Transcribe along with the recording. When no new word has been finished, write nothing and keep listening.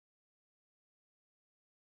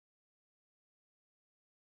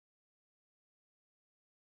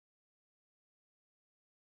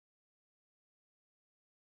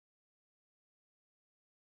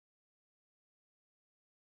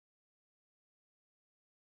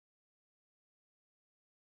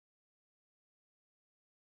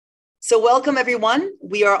So welcome everyone.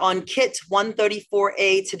 We are on kit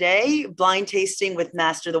 134A today, blind tasting with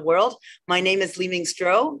Master the World. My name is Lee Ming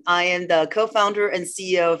Stroh. I am the co-founder and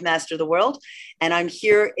CEO of Master the World, and I'm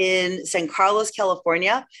here in San Carlos,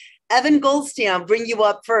 California. Evan Goldstein, I'll bring you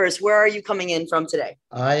up first. Where are you coming in from today?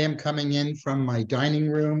 I am coming in from my dining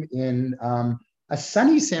room in a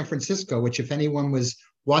sunny San Francisco, which if anyone was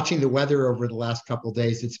watching the weather over the last couple of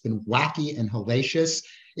days, it's been wacky and hellacious.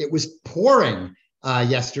 It was pouring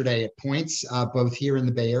yesterday at points, both here in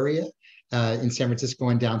the Bay Area, in San Francisco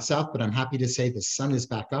and down south, but I'm happy to say the sun is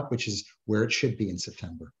back up, which is where it should be in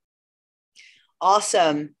September.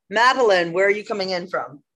 Awesome. Madeline, where are you coming in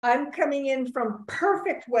from? I'm coming in from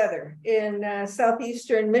perfect weather in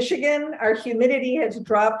southeastern Michigan. Our humidity has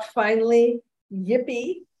dropped finally,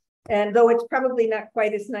 yippee. And though it's probably not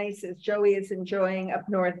quite as nice as Joey is enjoying up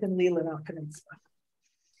north in Leelanau Peninsula.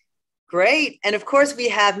 Great. And of course, we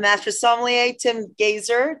have Master Sommelier Tim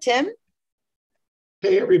Gaiser. Tim?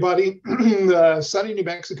 Hey, everybody. Sunny New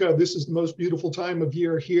Mexico. This is the most beautiful time of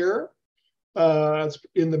year here. It's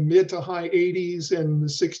in the mid to high 80s and the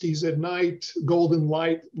 60s at night, golden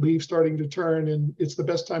light, leaves starting to turn, and it's the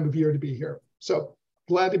best time of year to be here. So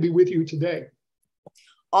glad to be with you today.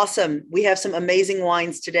 Awesome. We have some amazing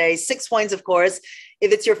wines today, 6 wines, of course.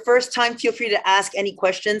 If it's your first time, feel free to ask any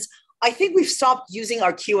questions. I think we've stopped using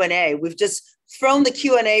our Q&A. We've just thrown the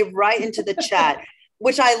Q&A right into the chat,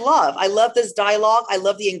 which I love. I love this dialogue. I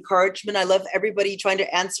love the encouragement. I love everybody trying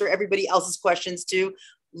to answer everybody else's questions too.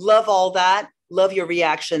 Love all that. Love your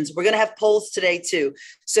reactions. We're going to have polls today too.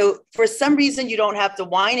 So for some reason you don't have the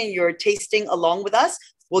wine and you're tasting along with us,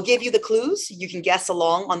 we'll give you the clues. You can guess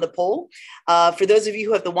along on the poll. For those of you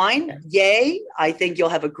who have the wine, yay. I think you'll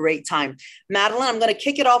have a great time. Madeline, I'm going to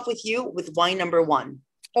kick it off with you with wine number 1.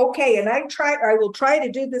 Okay, and I will try to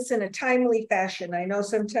do this in a timely fashion. I know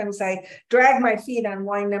sometimes I drag my feet on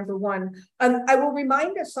wine number 1. I will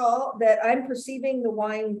remind us all that I'm perceiving the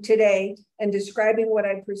wine today and describing what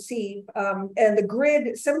I perceive. And the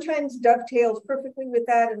grid sometimes dovetails perfectly with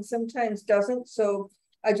that and sometimes doesn't. So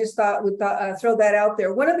I just thought we'd throw that out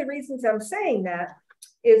there. One of the reasons I'm saying that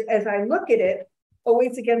is as I look at it,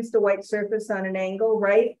 always against a white surface on an angle,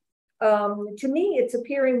 right? To me, it's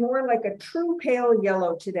appearing more like a true pale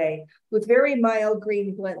yellow today with very mild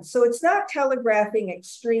green glints. So it's not telegraphing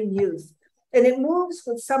extreme youth, and it moves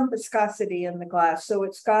with some viscosity in the glass. So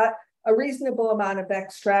it's got a reasonable amount of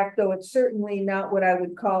extract, though it's certainly not what I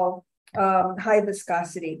would call high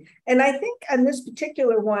viscosity. And I think on this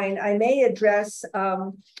particular wine, I may address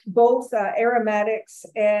both aromatics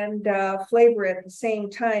and flavor at the same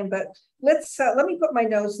time, but let me put my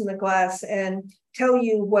nose in the glass and tell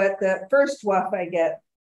you what the first waft I get.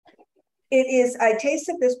 It is, I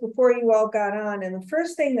tasted this before you all got on, and the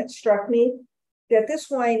first thing that struck me that this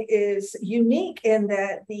wine is unique in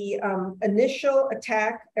that the initial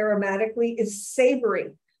attack aromatically is savory.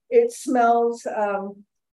 It smells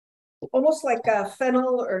almost like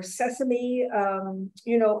fennel or sesame.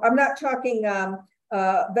 You know, I'm not talking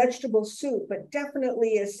vegetable soup, but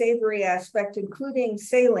definitely a savory aspect, including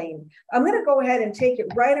saline. I'm going to go ahead and take it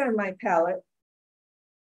right on my palate,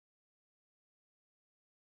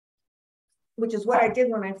 which is what I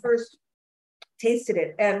did when I first tasted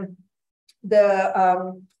it. And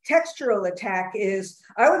the textural attack is,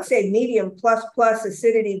 I would say, medium plus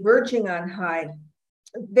acidity, verging on high.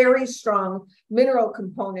 Very strong mineral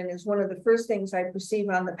component is one of the first things I perceive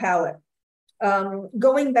on the palate.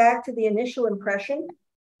 Going back to the initial impression,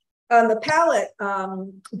 on the palate,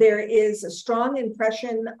 there is a strong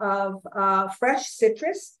impression of fresh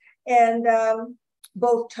citrus and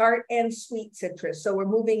both tart and sweet citrus. So we're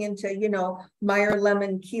moving into, you know, Meyer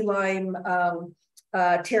lemon, key lime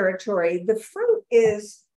territory. The fruit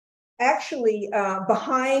is actually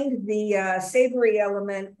behind the savory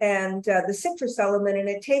element and the citrus element, and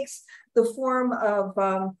it takes the form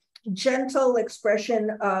of gentle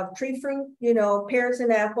expression of tree fruit, you know, pears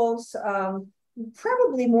and apples,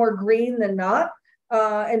 probably more green than not,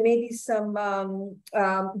 and maybe some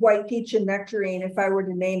white peach and nectarine if I were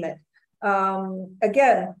to name it.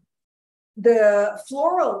 Again, the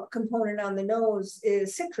floral component on the nose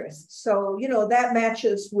is citrus. So, you know, that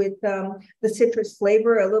matches with the citrus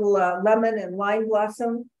flavor, a little lemon and lime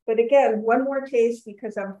blossom. But again, one more taste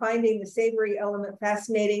because I'm finding the savory element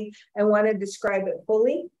fascinating and want to describe it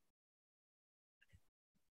fully.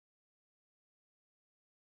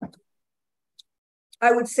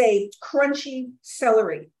 I would say crunchy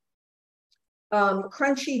celery,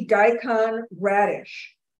 crunchy daikon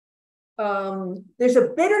radish. There's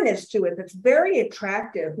a bitterness to it that's very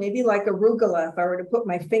attractive, maybe like arugula if I were to put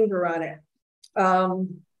my finger on it.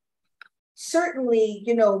 certainly,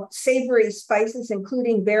 savory spices,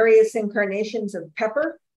 including various incarnations of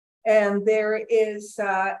pepper. And there is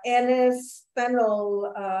anise,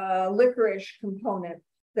 fennel, licorice component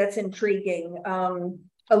that's intriguing.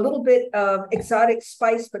 A little bit of exotic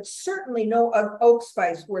spice, but certainly no oak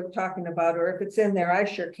spice worth talking about, or if it's in there, I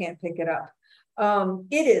sure can't pick it up.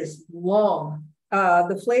 It is long.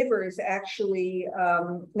 The flavor is actually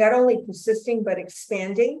not only persisting, but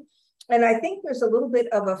expanding. And I think there's a little bit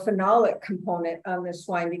of a phenolic component on this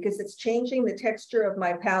wine because it's changing the texture of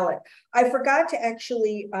my palate. I forgot to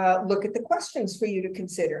actually look at the questions for you to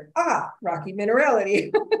consider. Rocky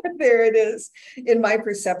minerality. There it is in my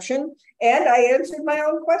perception. And I answered my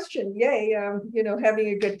own question. Yay, having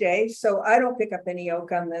a good day. So I don't pick up any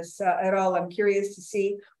oak on this at all. I'm curious to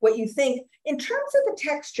see what you think. In terms of the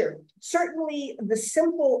texture, certainly the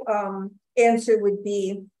simple answer would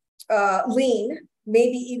be lean,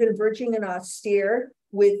 maybe even verging and austere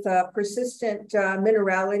with persistent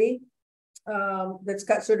minerality that's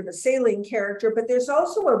got sort of a saline character, but there's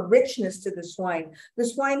also a richness to this wine.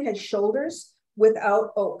 This wine has shoulders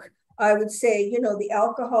without oak. I would say, the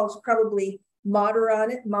alcohol is probably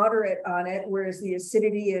moderate on it, whereas the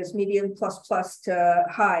acidity is medium plus to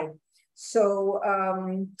high. So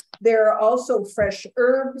there are also fresh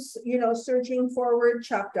herbs, surging forward,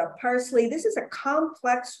 chopped up parsley. This is a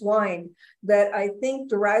complex wine that I think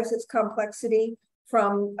derives its complexity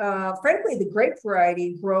from, frankly, the grape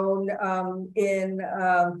variety grown in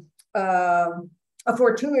a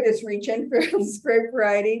fortuitous region for this grape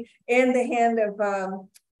variety and the hand of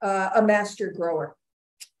a master grower.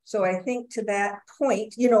 So I think to that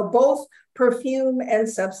point, both perfume and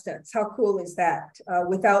substance. How cool is that?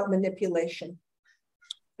 Without manipulation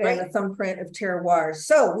and a thumbprint of terroir.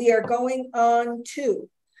 So we are going on to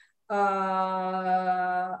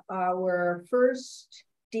our first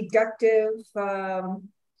deductive I'm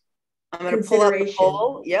going to pull up the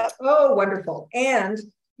poll. Yep. Oh, wonderful. And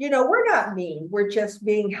we're not mean. We're just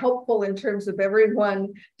being helpful in terms of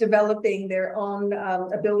everyone developing their own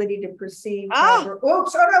ability to perceive. Oops! Oh no!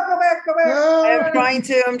 Go back! I'm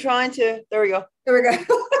trying to. There we go. There we go.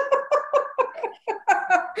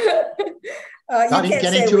 Not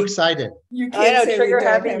getting too excited. You can't I know, say trigger we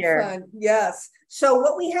don't happy have here. fun. Yes. So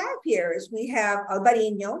what we have here is we have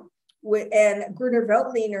Albarino and Gruner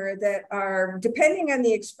Veltliner that are, depending on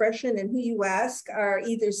the expression and who you ask, are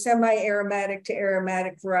either semi-aromatic to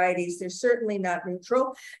aromatic varieties. They're certainly not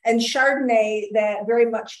neutral. And Chardonnay that very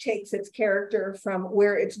much takes its character from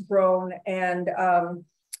where it's grown and,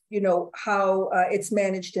 how it's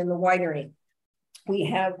managed in the winery. We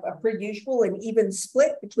have, per usual, an even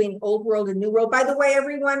split between Old World and New World. By the way,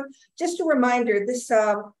 everyone, just a reminder, this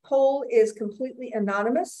poll is completely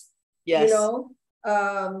anonymous. Yes.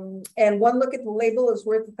 And one look at the label is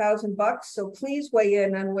worth $1,000. So please weigh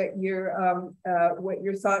in on what your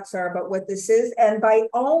thoughts are about what this is. And by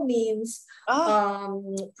all means,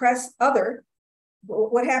 press other.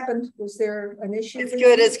 What happened? Was there an issue? It's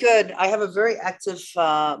good. It's good. I have a very active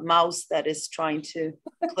mouse that is trying to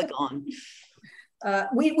click on.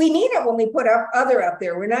 We need it when we put other up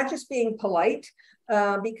there. We're not just being polite.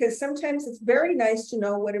 Because sometimes it's very nice to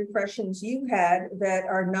know what impressions you had that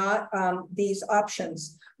are not these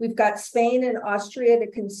options. We've got Spain and Austria to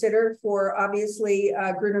consider for obviously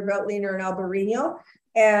Gruner Veltliner and Albarino,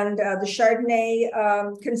 and the Chardonnay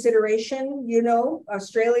consideration,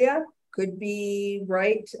 Australia could be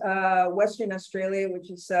right, Western Australia, which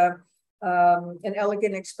is an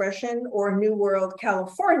elegant expression, or New World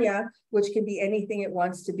California, which can be anything it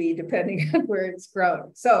wants to be depending on where it's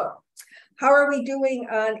grown. So how are we doing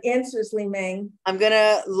on answers, Li Meng? I'm going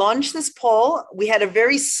to launch this poll. We had a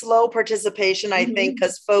very slow participation, I think,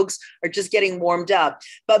 because folks are just getting warmed up.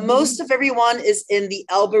 But most of everyone is in the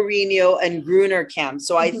Albarino and Gruner camp.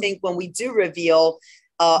 So I think when we do reveal,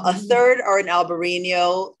 a third are in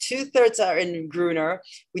Albarino, 2/3 are in Gruner.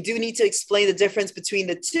 We do need to explain the difference between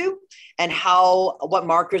the two and what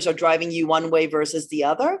markers are driving you one way versus the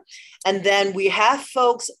other. And then we have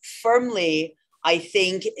folks firmly, I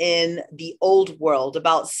think, in the old world.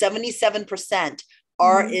 About 77%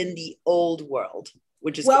 are in the old world,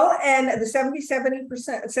 which is well, good. And the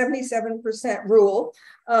 77% rule,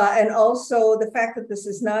 and also the fact that this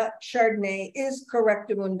is not Chardonnay is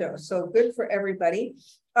correctamundo. So good for everybody.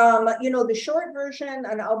 The short version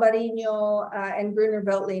on Albarino and Gruner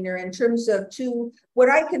Veltliner in terms of two, what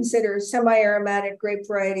I consider semi-aromatic grape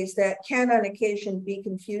varieties that can on occasion be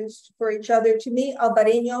confused for each other. To me,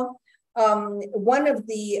 Albarino, one of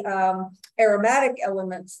the aromatic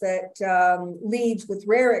elements that leads with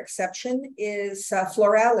rare exception is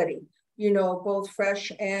florality, both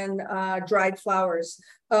fresh and dried flowers.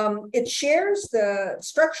 It shares the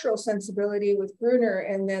structural sensibility with Gruner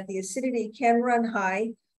in that the acidity can run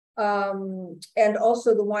high, and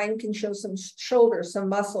also the wine can show some shoulder, some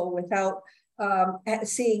muscle without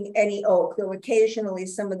seeing any oak, though occasionally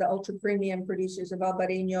some of the ultra premium producers of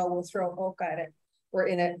Albarino will throw oak at it or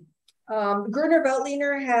in it. Gruner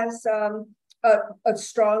Veltliner has a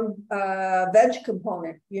strong veg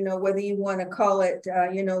component, whether you want to call it,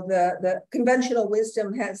 the conventional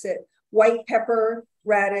wisdom has it white pepper,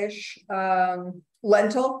 radish,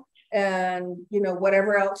 lentil, and,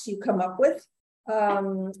 whatever else you come up with.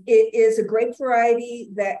 It is a grape variety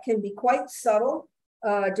that can be quite subtle,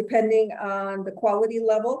 depending on the quality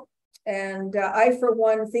level. And I, for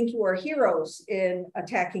one, think you are heroes in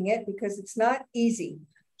attacking it because it's not easy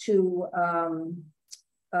to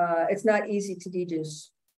dejuice.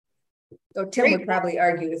 So Tim would probably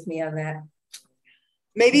argue with me on that.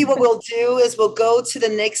 Maybe what we'll do is we'll go to the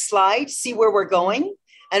next slide, see where we're going.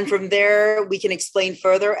 And from there, we can explain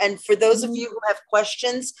further. And for those of you who have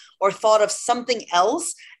questions or thought of something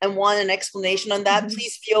else and want an explanation on that,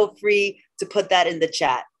 please feel free to put that in the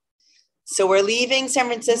chat. So we're leaving San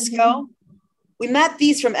Francisco. We met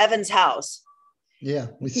these from Evan's house. Yeah,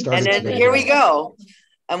 we started. And then here we go.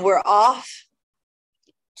 And we're off.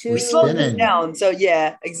 We slowed this down. So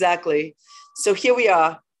yeah, exactly. So here we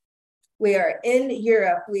are. We are in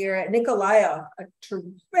Europe. We are at Nikolaev, a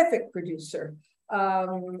terrific producer,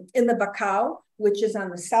 in the Bacău, which is on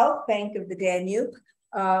the south bank of the Danube.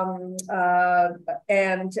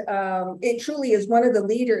 It truly is one of the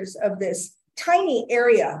leaders of this tiny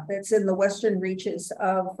area that's in the western reaches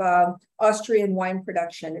of Austrian wine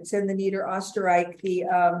production. It's in the Niederösterreich,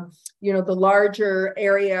 the larger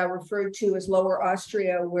area referred to as Lower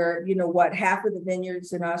Austria, where, half of the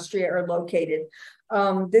vineyards in Austria are located.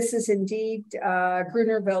 This is indeed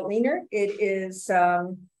Gruner Veltliner. It is,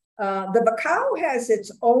 the Bacău has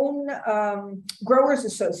its own growers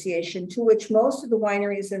association to which most of the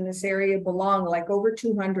wineries in this area belong, like over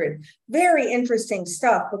 200. Very interesting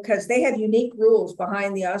stuff because they have unique rules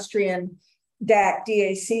behind the Austrian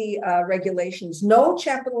DAC regulations. No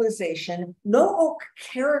chapitalization, no oak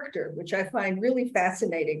character, which I find really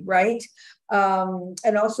fascinating, right?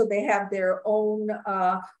 And also they have their own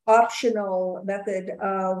optional method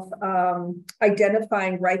of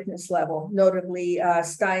identifying ripeness level, notably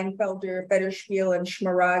Steinfelder, Federspiel, and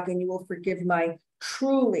Schmaragd, and you will forgive my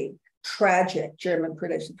truly tragic German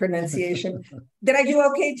pronunciation. Did I do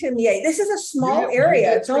okay, Tim? Yeah, this is a small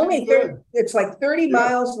area. It's only, it's like 30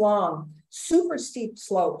 miles long. Super steep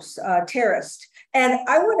slopes, terraced. And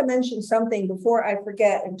I want to mention something before I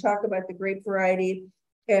forget and talk about the grape variety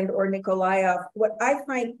or Nikolaev. What I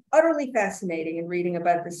find utterly fascinating in reading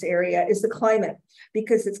about this area is the climate,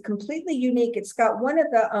 because it's completely unique. It's got one of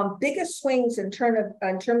the biggest swings in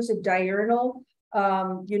terms of diurnal,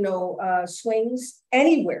 swings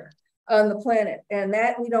anywhere on the planet. And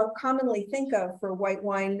that we don't commonly think of for white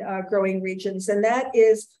wine growing regions. And that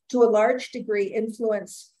is to a large degree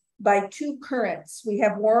influenced by two currents. We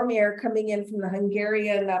have warm air coming in from the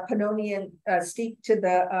Hungarian Pannonian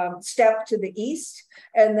steppe to the east,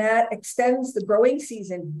 and that extends the growing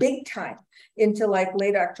season big time into like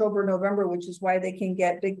late October, November, which is why they can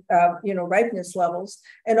get big, ripeness levels.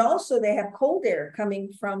 And also they have cold air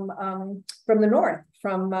coming from the north,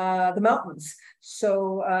 from the mountains.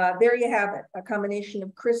 So there you have it, a combination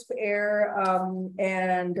of crisp air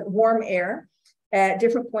and warm air at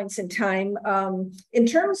different points in time. In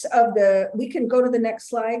terms of we can go to the next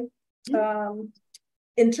slide.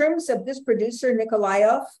 In terms of this producer,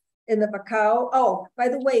 Nikolaev in the Bacău. Oh, by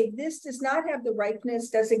the way, this does not have the ripeness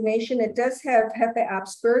designation. It does have Hefe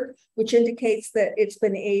Absberg, which indicates that it's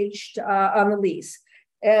been aged on the lees.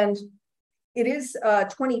 And it is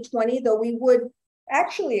 2020, though we would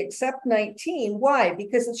actually accept 19. Why?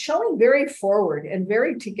 Because it's showing very forward and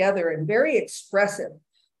very together and very expressive.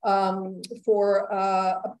 For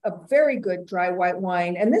a very good dry white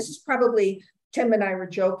wine. And this is probably, Tim and I were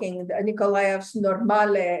joking, Nikolaev's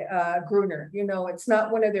Normale Gruner. It's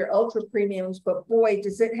not one of their ultra premiums, but boy,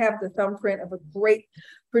 does it have the thumbprint of a great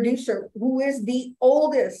producer who is the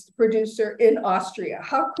oldest producer in Austria.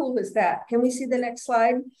 How cool is that? Can we see the next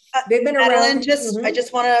slide? They've been Madeline, around. I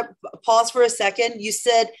just want to pause for a second. You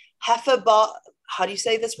said Hefe, how do do you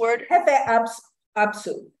say this word? Hefe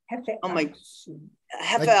Absu. Oh my.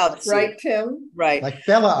 Hefe, right, Tim? Right. Like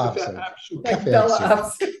Bella Absu. Like Bella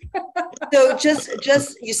Absu. So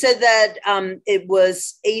just you said that it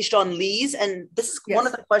was aged on lees, and this is one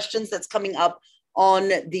of the questions that's coming up on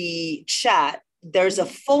the chat. There's a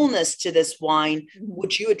fullness to this wine.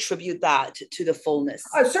 Would you attribute that to the fullness?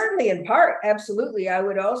 Certainly in part, absolutely. I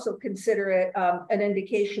would also consider it an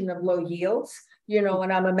indication of low yields.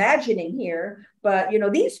 and I'm imagining here, but,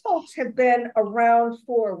 these folks have been around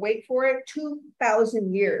for, wait for it,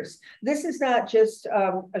 2,000 years. This is not just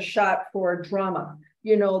a shot for drama.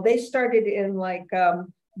 They started in like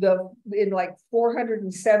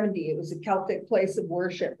 470. It was a Celtic place of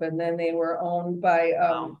worship, and then they were owned by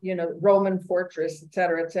Roman fortress, et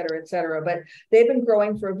cetera, et cetera, et cetera. But they've been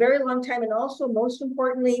growing for a very long time, and also, most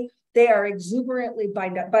importantly, they are exuberantly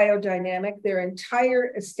biodynamic. Their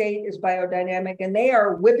entire estate is biodynamic, and they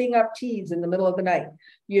are whipping up teas in the middle of the night,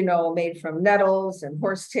 made from nettles and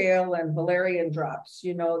horsetail and valerian drops.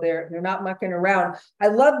 They're not mucking around. I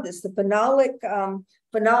love this, the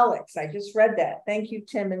phenolics. I just read that. Thank you,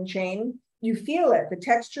 Tim and Jane. You feel it, the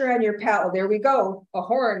texture on your palate. There we go, a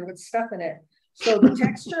horn with stuff in it. So the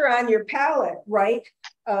texture on your palate, right?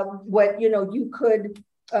 What you could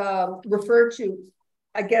refer to,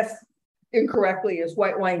 I guess, incorrectly as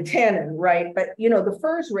white wine tannin, right? But the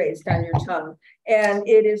fur's raised on your tongue, and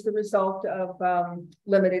it is the result of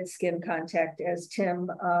limited skin contact, as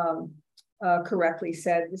Tim correctly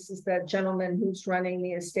said. This is the gentleman who's running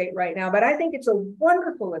the estate right now, but I think it's a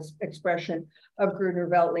wonderful expression of Gruner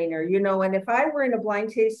Veltliner, and if I were in a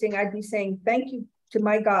blind tasting, I'd be saying thank you to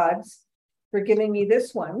my gods for giving me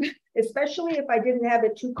this one, especially if I didn't have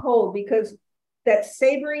it too cold, because that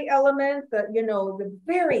savory element, the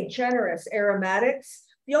very generous aromatics.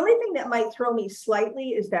 The only thing that might throw me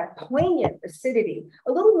slightly is that poignant acidity,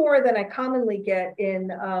 a little more than I commonly get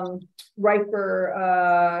in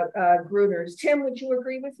riper Gruners. Tim, would you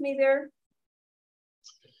agree with me there?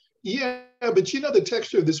 Yeah, but the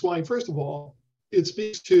texture of this wine, first of all, it's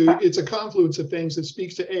a confluence of things that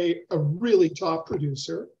speaks to a really top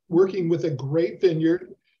producer working with a great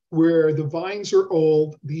vineyard where the vines are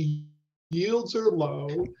old, the yields are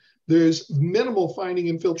low, there's minimal finding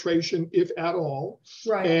infiltration, if at all,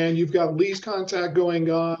 right? And you've got lees contact going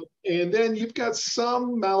on, and then you've got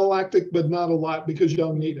some malolactic, but not a lot because you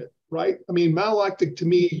don't need it, right? I mean, malolactic to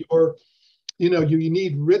me, you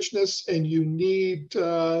need richness, and you need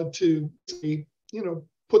to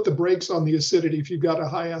put the brakes on the acidity if you've got a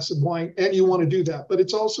high acid wine, and you want to do that, but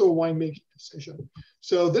it's also a winemaking decision.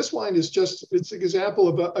 So this wine is it's an example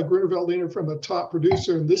of a Gruner Veltliner from a top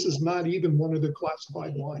producer, and this is not even one of the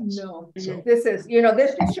classified wines. No, so. This is,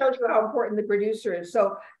 this just shows you how important the producer is.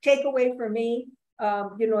 So takeaway for me,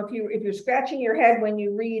 if you're scratching your head when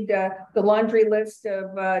you read the laundry list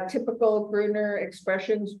of typical Gruner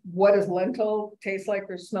expressions, what does lentil taste like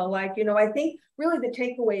or smell like? I think really the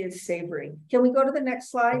takeaway is savory. Can we go to the next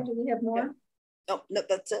slide? Do we have more? Yeah. No,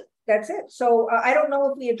 that's it. That's it. So I don't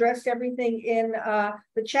know if we addressed everything in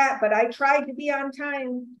the chat, but I tried to be on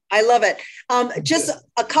time. I love it. Just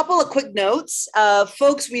a couple of quick notes.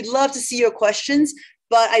 Folks, we'd love to see your questions,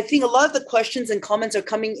 but I think a lot of the questions and comments are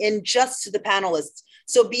coming in just to the panelists.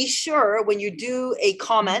 So be sure when you do a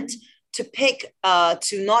comment to pick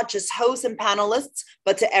to not just hosts and panelists,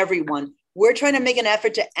 but to everyone. We're trying to make an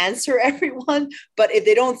effort to answer everyone, but if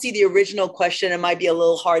they don't see the original question, it might be a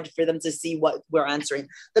little hard for them to see what we're answering.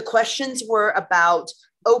 The questions were about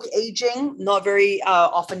oak aging, not very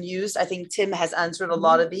often used. I think Tim has answered a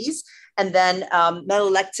lot of these. And then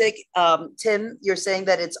malolactic, Tim, you're saying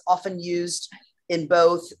that it's often used in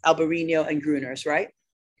both Albarino and Gruners, right?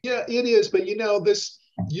 Yeah, it is. But this,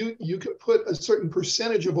 you could put a certain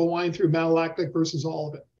percentage of a wine through malolactic versus all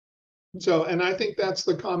of it. So, and I think that's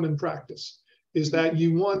the common practice, is that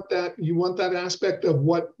you want that aspect of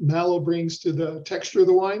what malo brings to the texture of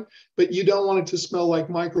the wine, but you don't want it to smell like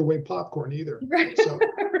microwave popcorn either. Right. So.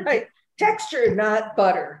 Right. Texture, not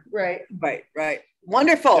butter. Right. Right.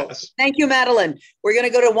 Wonderful. Yes. Thank you, Madeline. We're going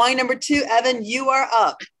to go to wine number 2. Evan, you are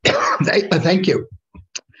up. Thank you.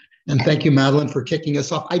 And thank you, Madeline, for kicking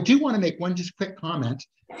us off. I do want to make one just quick comment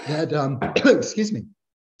that, excuse me,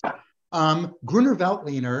 Gruner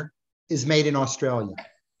Veltliner is made in Australia.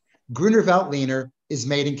 Gruner Veltliner is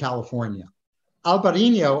made in California.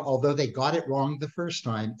 Albarino, although they got it wrong the first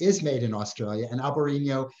time, is made in Australia, and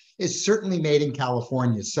Albarino is certainly made in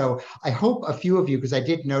California. So I hope a few of you, because I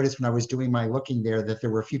did notice when I was doing my looking there that there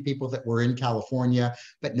were a few people that were in California,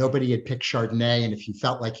 but nobody had picked Chardonnay. And if you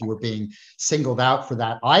felt like you were being singled out for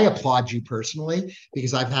that, I applaud you personally,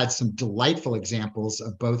 because I've had some delightful examples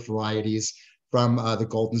of both varieties from the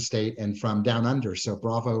Golden State and from down under. So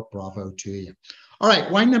bravo to you. All right,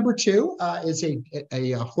 wine number 2 is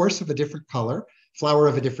a horse of a different color, flower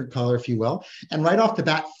of a different color, if you will. And right off the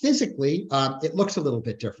bat, physically, it looks a little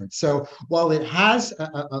bit different. So while it has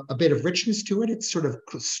a bit of richness to it, it's sort of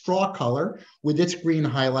straw color with its green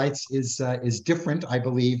highlights is different, I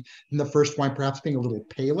believe, than the first wine, perhaps being a little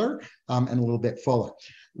paler and a little bit fuller.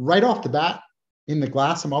 Right off the bat, in the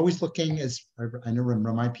glass. I'm always looking, as I know,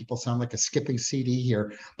 remind people sound like a skipping CD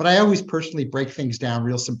here, but I always personally break things down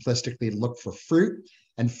real simplistically to look for fruit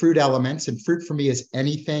and fruit elements. And fruit for me is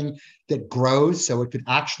anything that grows. So it could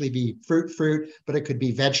actually be fruit, but it could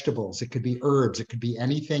be vegetables, it could be herbs, it could be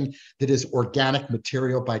anything that is organic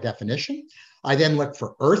material by definition. I then look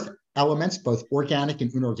for earth elements, both organic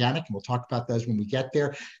and inorganic, and we'll talk about those when we get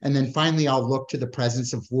there. And then finally, I'll look to the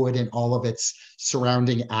presence of wood and all of its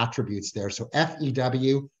surrounding attributes there. So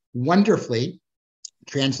FEW wonderfully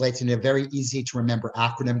translates into a very easy to remember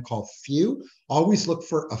acronym called FEW. Always look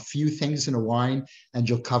for a few things in a wine and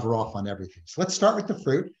you'll cover off on everything. So let's start with the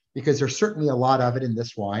fruit, because there's certainly a lot of it in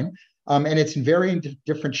this wine. And it's in varying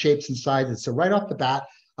different shapes and sizes. So right off the bat,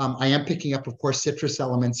 I am picking up, of course, citrus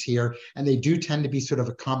elements here, and they do tend to be sort of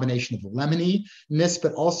a combination of lemoniness,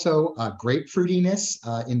 but also grapefruitiness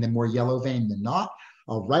in the more yellow vein than not.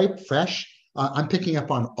 Ripe, fresh. I'm picking up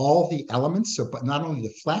on all the elements, so but not only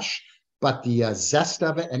the flesh, but the zest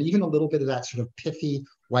of it, and even a little bit of that sort of pithy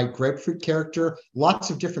white grapefruit character. Lots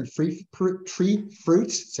of different tree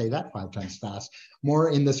fruits, say that 5 times fast, more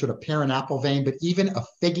in the sort of pear and apple vein, but even a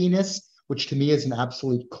figginess, which to me is an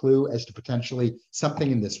absolute clue as to potentially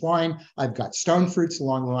something in this wine. I've got stone fruits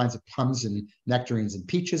along the lines of plums and nectarines and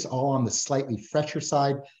peaches, all on the slightly fresher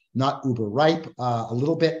side, not uber ripe, a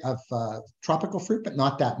little bit of tropical fruit, but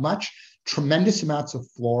not that much. Tremendous amounts of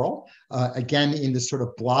floral, again, in the sort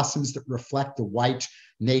of blossoms that reflect the white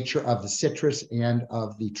nature of the citrus and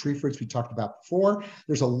of the tree fruits we talked about before.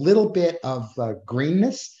 There's a little bit of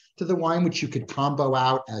greenness to the wine, which you could combo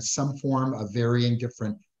out as some form of varying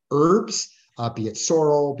different herbs, be it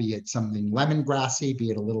sorrel, be it something lemongrassy,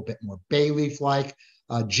 be it a little bit more bay leaf-like,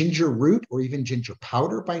 ginger root or even ginger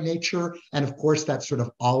powder by nature, and of course that sort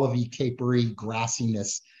of olivey, capery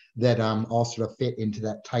grassiness that all sort of fit into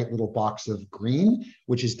that tight little box of green,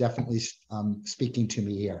 which is definitely speaking to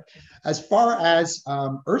me here. As far as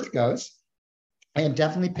earth goes, I am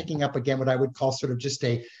definitely picking up again what I would call sort of just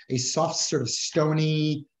a soft sort of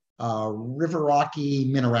stony, river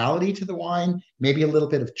rocky minerality to the wine, maybe a little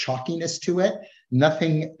bit of chalkiness to it,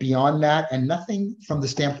 nothing beyond that, and nothing from the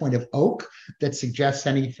standpoint of oak that suggests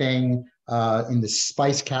anything in the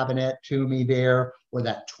spice cabinet to me there, or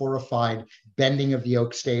that torrefied bending of the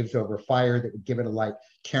oak staves over fire that would give it a light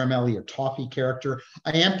caramelly or toffee character.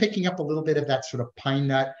 I am picking up a little bit of that sort of pine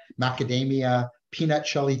nut, macadamia, peanut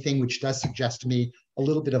shelly thing, which does suggest to me a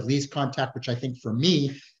little bit of lees contact, which I think for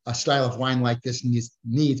me, a style of wine like this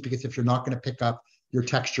needs, because if you're not going to pick up your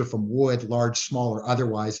texture from wood, large, small, or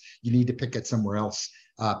otherwise, you need to pick it somewhere else,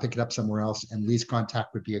 pick it up somewhere else, and lees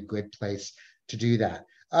contact would be a good place to do that.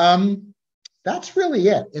 That's really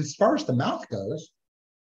it. As far as the mouth goes,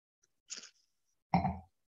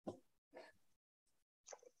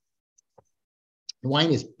 the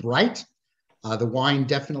wine is bright. The wine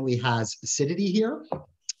definitely has acidity here.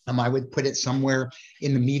 I would put it somewhere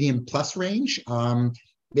in the medium plus range,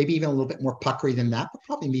 maybe even a little bit more puckery than that, but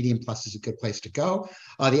probably medium plus is a good place to go.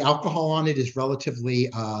 The alcohol on it is relatively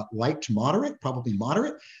light to moderate, probably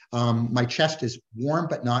moderate. My chest is warm,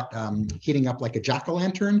 but not heating up like a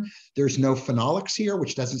jack-o'-lantern. There's no phenolics here,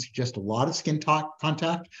 which doesn't suggest a lot of skin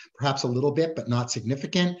contact, perhaps a little bit, but not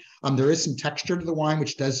significant. There is some texture to the wine,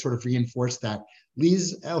 which does sort of reinforce that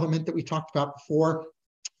lees element that we talked about before.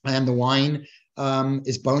 And the wine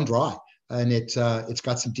is bone dry, and it's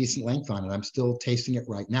got some decent length on it. I'm still tasting it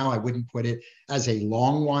right now. I wouldn't put it as a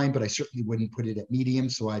long wine, but I certainly wouldn't put it at medium,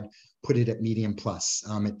 so I'd put it at medium plus.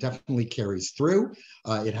 It definitely carries through.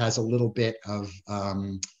 It has a little bit of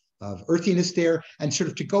earthiness there. And sort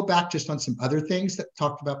of to go back just on some other things that we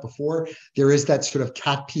talked about before, there is that sort of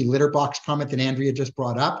cat pee litter box comment that Andrea just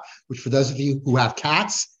brought up, which for those of you who have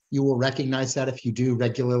cats, you will recognize that if you do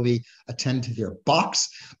regularly attend to their box.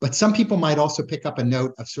 But some people might also pick up a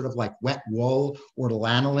note of sort of like wet wool or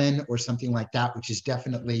lanolin or something like that, which is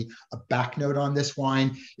definitely a back note on this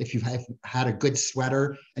wine. If you've had a good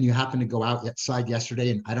sweater and you happen to go outside yesterday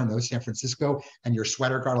in, I don't know, San Francisco, and your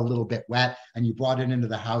sweater got a little bit wet and you brought it into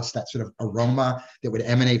the house, that sort of aroma that would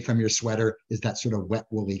emanate from your sweater is that sort of wet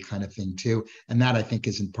woolly kind of thing too. And that I think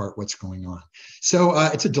is in part what's going on. So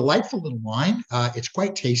it's a delightful little wine. It's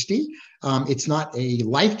quite tasty. It's not a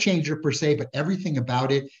life changer per se, but everything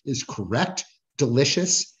about it is correct,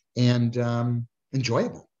 delicious, and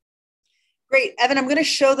enjoyable. Great. Evan, I'm going to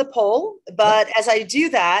show the poll, but as I do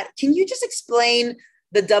that, can you just explain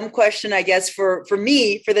the dumb question, I guess, for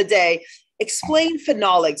me for the day? Explain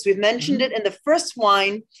phenolics. We've mentioned it in the first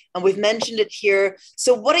wine, and we've mentioned it here.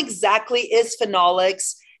 So what exactly is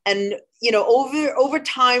phenolics? And, you know, over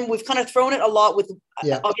time, we've kind of thrown it a lot with,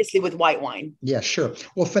 obviously with white wine. Yeah, sure.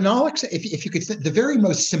 Well, phenolics, if you could, the very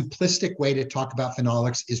most simplistic way to talk about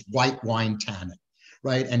phenolics is white wine tannin,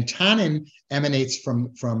 right? And tannin emanates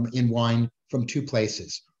from in wine from two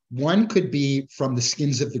places. One could be from the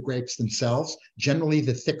skins of the grapes themselves. Generally,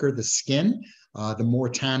 the thicker the skin, the more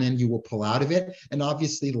tannin you will pull out of it. And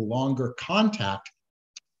obviously, the longer contact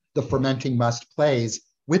the fermenting must plays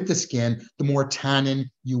with the skin, the more tannin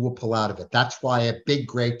you will pull out of it. That's why a big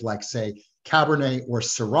grape like, say, Cabernet or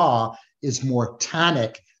Syrah is more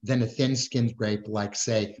tannic than a thin-skinned grape like,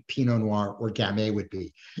 say, Pinot Noir or Gamay would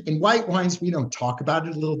be. In white wines, we don't talk about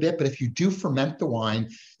it a little bit, but if you do ferment the wine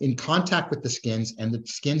in contact with the skins, and the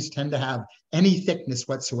skins tend to have any thickness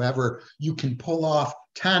whatsoever, you can pull off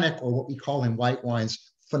tannic, or what we call in white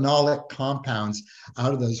wines, phenolic compounds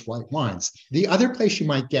out of those white wines. The other place you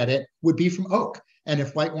might get it would be from oak. And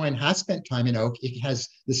if white wine has spent time in oak, it has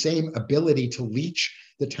the same ability to leach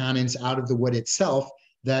the tannins out of the wood itself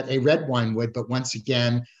that a red wine would. But once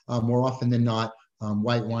again, more often than not,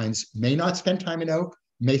 white wines may not spend time in oak,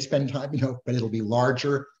 may spend time in oak, but it'll be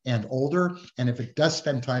larger and older. And if it does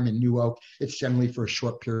spend time in new oak, it's generally for a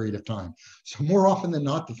short period of time. So more often than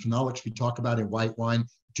not, the phenolics we talk about in white wine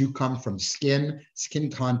do come from skin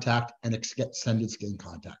contact, and extended skin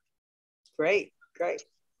contact. Great, great.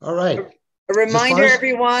 All right. A reminder,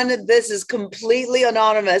 everyone, this is completely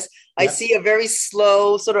anonymous. I see a very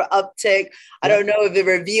slow sort of uptick. I don't know if it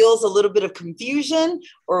reveals a little bit of confusion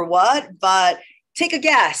or what, but take a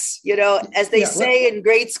guess. You know, as they say in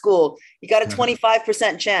grade school, you got a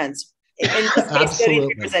 25% chance. In this case,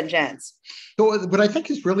 33% chance. So what I think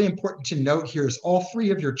is really important to note here is all three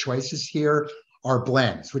of your choices here are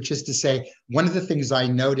blends, which is to say, one of the things I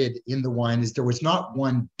noted in the wine is there was not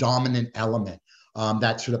one dominant element,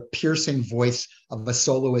 that sort of piercing voice of a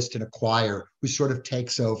soloist in a choir who sort of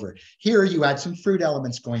takes over. Here you had some fruit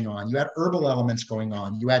elements going on, you had herbal elements going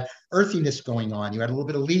on, you had earthiness going on, you had a little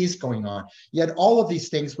bit of lees going on. You had all of these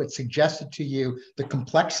things which suggested to you the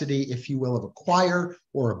complexity, if you will, of a choir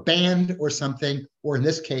or a band or something, or in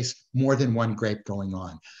this case, more than one grape going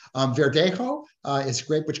on. Verdejo is a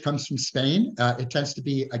grape which comes from Spain. It tends to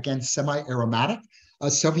be, again, semi-aromatic.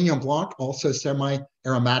 Sauvignon Blanc, also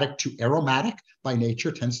semi-aromatic to aromatic by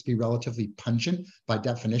nature, tends to be relatively pungent by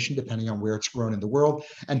definition, depending on where it's grown in the world.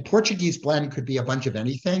 And Portuguese blend could be a bunch of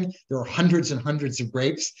anything. There are hundreds and hundreds of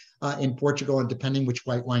grapes in Portugal, and depending which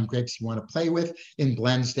white wine grapes you want to play with, in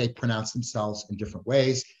blends, they pronounce themselves in different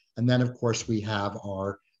ways. And then, of course, we have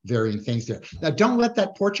our varying things there. Now, don't let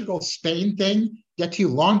that Portugal-Spain thing get to you.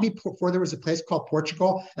 Long before there was a place called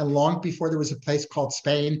Portugal, and long before there was a place called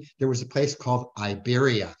Spain, there was a place called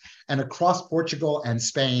Iberia. And across Portugal and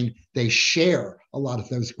Spain, they share a lot of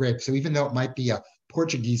those grapes. So even though it might be a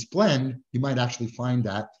Portuguese blend, you might actually find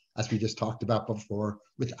that, as we just talked about before,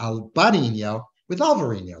 with Albarino, with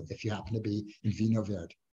Alvarinho, if you happen to be in Vinho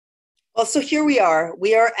Verde. Well, so here we are.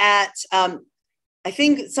 We are at I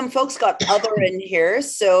think some folks got other in here.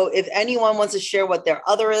 So if anyone wants to share what their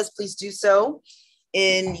other is, please do so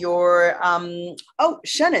in your,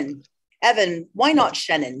 Chenin. Evan, why not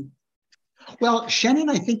Chenin? Well,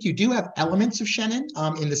 Chenin, I think you do have elements of Chenin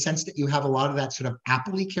in the sense that you have a lot of that sort of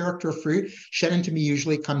appley character of fruit. Chenin to me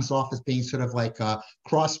usually comes off as being sort of like a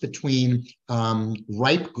cross between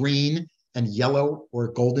ripe green and yellow or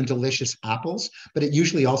golden delicious apples, but it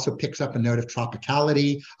usually also picks up a note of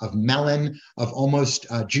tropicality, of melon, of almost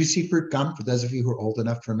juicy fruit gum, for those of you who are old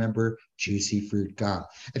enough to remember juicy fruit gum.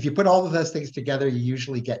 If you put all of those things together, you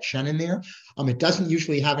usually get Chenin there. It doesn't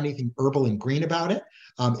usually have anything herbal and green about it.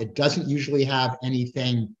 It doesn't usually have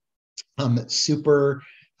anything super,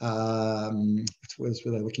 what's what I was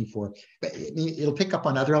really looking for, but it'll pick up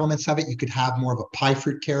on other elements of it. You could have more of a pie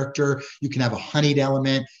fruit character. You can have a honeyed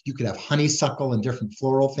element. You could have honeysuckle and different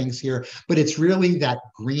floral things here, but it's really that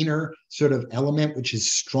greener sort of element, which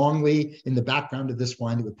is strongly in the background of this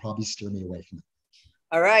wine that would probably steer me away from it.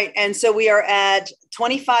 All right. And so we are at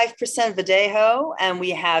 25% Verdejo, and we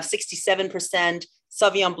have 67%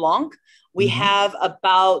 Sauvignon Blanc. We have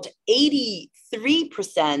about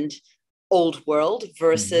 83% Old World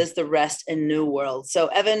versus the rest in New World. So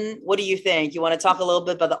Evan, what do you think? You want to talk a little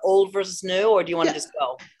bit about the old versus new, or do you want to just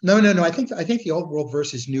go? No. I think the Old World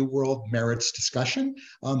versus New World merits discussion.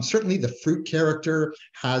 Certainly the fruit character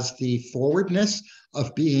has the forwardness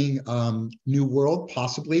of being New World,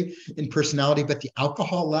 possibly in personality, but the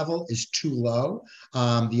alcohol level is too low.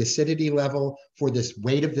 The acidity level for this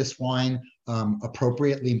weight of this wine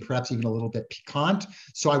appropriately, and perhaps even a little bit piquant.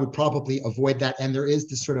 So I would probably avoid that. And there is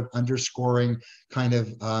this sort of underscoring kind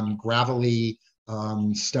of gravelly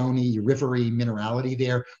stony, rivery minerality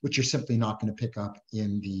there, which you're simply not going to pick up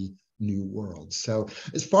in the New World. So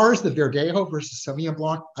as far as the Verdejo versus Sauvignon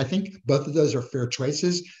Blanc, I think both of those are fair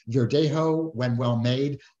choices. Verdejo, when well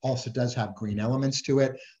made, also does have green elements to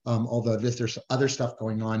it, although there's other stuff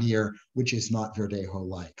going on here which is not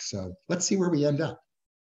Verdejo-like. So let's see where we end up.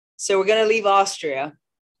 So we're going to leave Austria.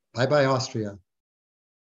 Bye-bye, Austria.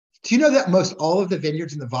 Do you know that most all of the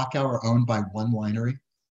vineyards in the Wachau are owned by one winery?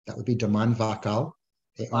 That would be Domaine Wachau.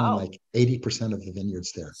 They own like 80% of the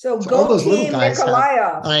vineyards there. So all those Team little guys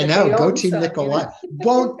Nikolaev. I know, go Team Nikolaev.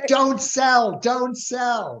 Don't sell, don't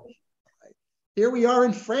sell. Here we are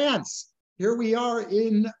in France. Here we are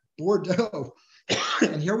in Bordeaux.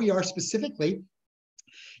 And here we are specifically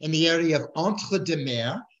in the area of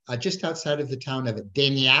Entre-deux-Mers, just outside of the town of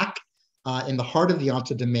Daignac, in the heart of the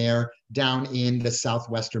Entre-deux-Mers, down in the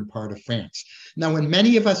southwestern part of France. Now, when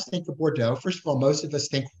many of us think of Bordeaux, first of all, most of us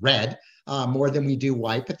think red more than we do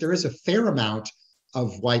white, but there is a fair amount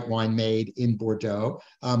of white wine made in Bordeaux.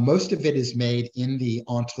 Most of it is made in the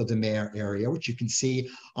Entre-deux-Mers area, which you can see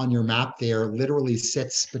on your map there, literally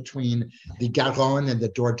sits between the Garonne and the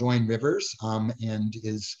Dordogne rivers, and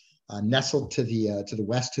is nestled to the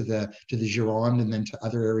west, to the Gironde, and then to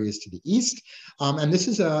other areas to the east. And this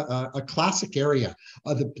is a classic area.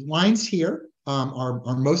 The wines here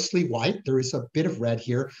are mostly white. There is a bit of red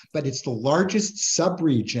here, but it's the largest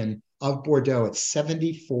subregion of Bordeaux. It's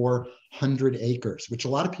 7,400 acres, which a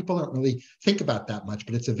lot of people don't really think about that much,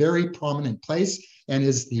 but it's a very prominent place and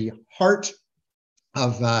is the heart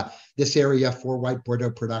of this area for white Bordeaux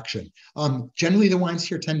production. Generally, the wines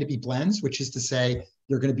here tend to be blends, which is to say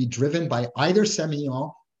they're going to be driven by either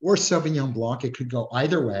Semillon or Sauvignon Blanc. It could go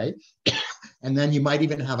either way. And then you might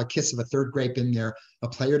even have a kiss of a third grape in there, a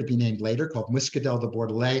player to be named later called Muscadel de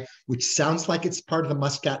Bordelais, which sounds like it's part of the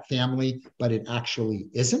Muscat family, but it actually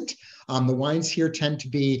isn't. The wines here tend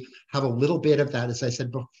to have a little bit of that, as I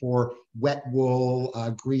said before, wet wool,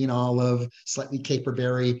 green olive, slightly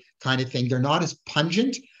caperberry kind of thing. They're not as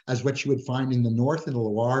pungent as what you would find in the north in the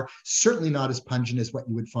Loire, certainly not as pungent as what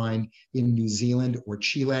you would find in New Zealand or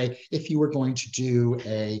Chile if you were going to do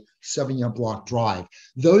a Sauvignon Blanc drive.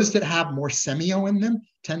 Those that have more Semillon in them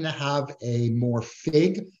tend to have a more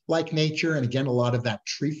fig-like nature, and again, a lot of that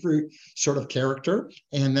tree fruit sort of character.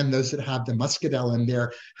 And then those that have the Muscadel in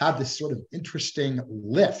there have this sort of interesting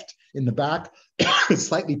lift in the back,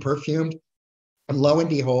 slightly perfumed. And lo and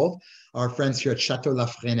behold, our friends here at Chateau La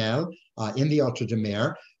Fresnel in the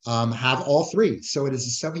Entre-deux-Mers have all three. So it is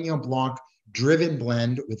a Sauvignon Blanc driven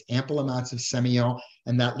blend with ample amounts of Semillon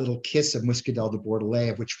and that little kiss of Muscadel de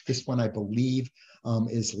Bordelais, of which this one, I believe,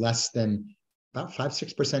 is less than about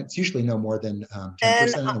 5-6%. It's usually no more than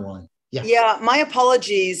 10% in the wine. Yeah. Yeah, my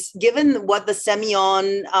apologies. Given what the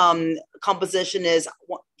Semillon composition is,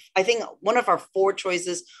 I think one of our 4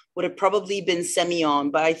 choices would have probably been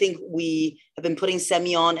Semillon, but I think we have been putting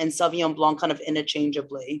Semillon and Sauvignon Blanc kind of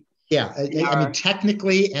interchangeably. Yeah, I mean,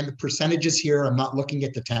 technically, and the percentages here, I'm not looking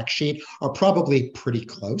at the text sheet, are probably pretty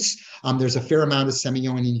close. There's a fair amount of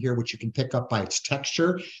Semillon in here, which you can pick up by its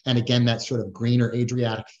texture. And again, that sort of green or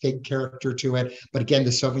Adriatic fig character to it. But again,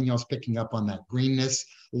 the Sauvignon's picking up on that greenness,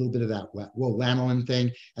 a little bit of that wet wool lanolin thing,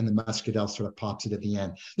 and the Muscadel sort of pops it at the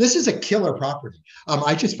end. This is a killer property.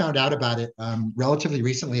 I just found out about it relatively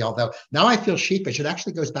recently, although now I feel sheepish. It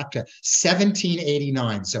actually goes back to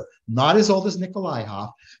 1789, so not as old as Nikolaev,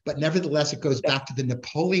 but nevertheless, it goes back to the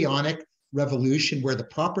Napoleonic Revolution, where the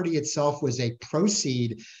property itself was a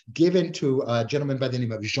proceed given to a gentleman by the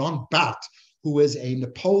name of Jean Bart, who was a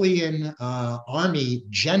Napoleon army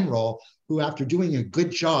general who, after doing a good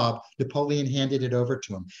job, Napoleon handed it over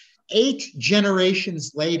to him. 8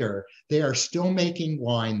 generations later, they are still making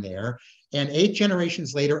wine there. And 8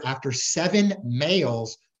 generations later, after 7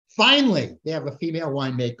 males, finally, they have a female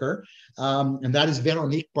winemaker, and that is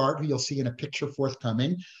Veronique Bart, who you'll see in a picture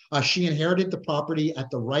forthcoming. She inherited the property at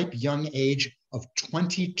the ripe young age of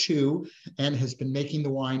 22 and has been making the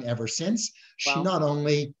wine ever since. Wow. She not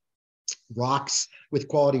only rocks with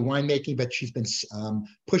quality winemaking, but she's been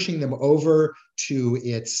pushing them over to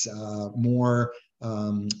its more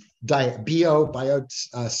bio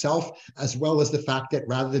self, as well as the fact that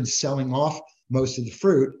rather than selling off most of the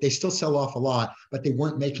fruit, they still sell off a lot, but they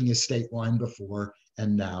weren't making estate wine before,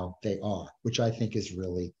 and now they are, which I think is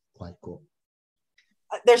really quite cool.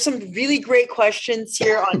 There's some really great questions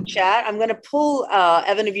here on chat. I'm going to pull,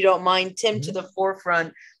 Evan, if you don't mind, Tim to the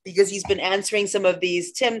forefront, because he's been answering some of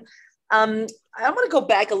these. Tim, I'm going to go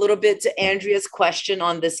back a little bit to Andrea's question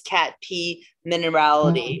on this cat pee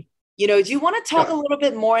minerality. You know, do you want to talk a little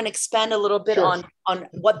bit more and expand a little bit on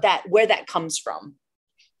where that comes from?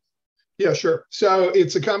 Yeah, sure. So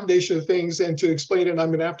it's a combination of things, and to explain it, I'm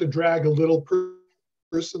going to have to drag a little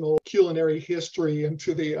personal culinary history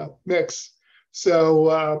into the mix.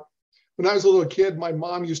 So when I was a little kid, my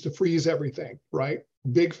mom used to freeze everything, right?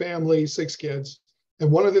 Big family, 6 kids.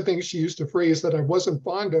 And one of the things she used to freeze that I wasn't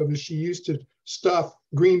fond of is she used to stuff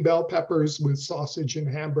green bell peppers with sausage and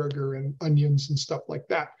hamburger and onions and stuff like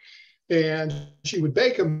that. And she would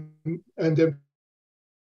bake them and then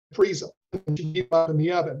freeze them and she'd keep them up in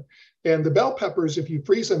the oven. And the bell peppers, if you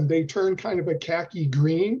freeze them, they turn kind of a khaki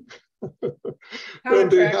green. And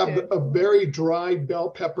they have a very dry bell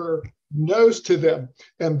pepper nose to them.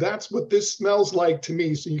 And that's what this smells like to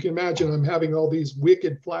me. So you can imagine I'm having all these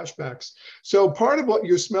wicked flashbacks. So part of what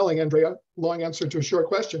you're smelling, Andrea, long answer to a short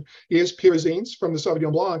question, is pyrazines from the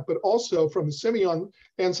Sauvignon Blanc, but also from the Semillon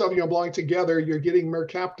and Sauvignon Blanc together, you're getting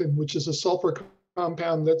mercaptan, which is a sulfur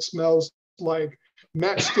compound that smells like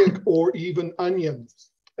matchstick or even onions.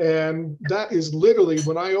 And that is literally,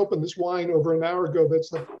 when I opened this wine over an hour ago, that's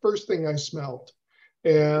the first thing I smelled,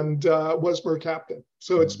 and was mercaptan.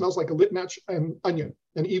 So it smells like a lit match and onion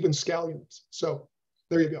and even scallions. So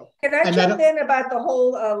there you go. Can I jump in about the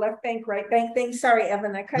whole left bank, right bank thing? Sorry,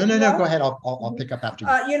 Evan, I cut you off. No, go ahead. I'll pick up after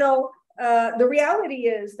you. The reality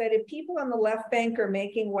is that if people on the left bank are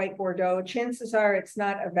making white Bordeaux, chances are it's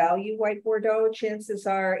not a value white Bordeaux. Chances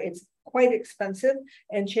are it's quite expensive,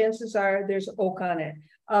 and chances are there's oak on it.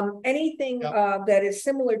 Anything that is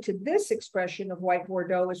similar to this expression of white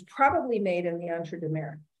Bordeaux is probably made in the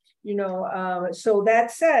Entre-deux-Mers. So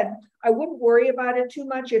that said, I wouldn't worry about it too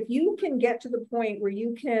much. If you can get to the point where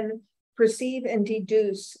you can perceive and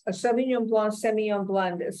deduce a Sauvignon Blanc Semillon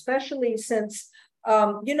blend, especially since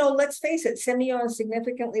let's face it, Semillon is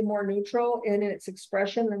significantly more neutral in its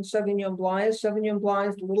expression than Sauvignon Blanc is. Sauvignon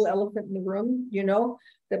Blanc is the little elephant in the room,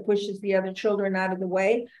 that pushes the other children out of the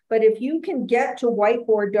way. But if you can get to white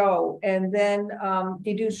Bordeaux and then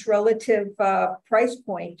deduce relative price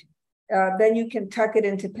point, then you can tuck it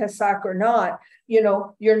into Pessac or not.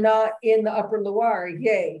 You're not in the Upper Loire.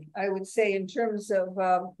 Yay. I would say in terms of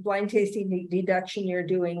blind tasting deduction, you're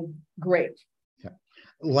doing great.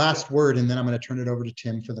 Last word, and then I'm going to turn it over to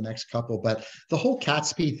Tim for the next couple. But the whole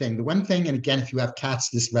cat's pee thing, the one thing, and again, if you have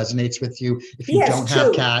cats, this resonates with you. If you don't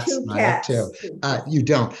have cats, I have two. You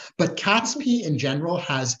don't. But cat's pee in general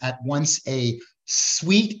has at once a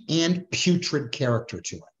sweet and putrid character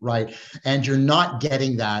to it, right? And you're not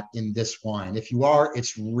getting that in this wine. If you are,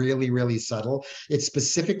 it's really, really subtle. It's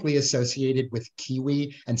specifically associated with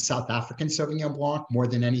Kiwi and South African Sauvignon Blanc more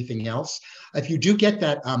than anything else. If you do get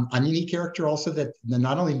that oniony character also, that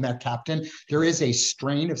not only mercaptan, there is a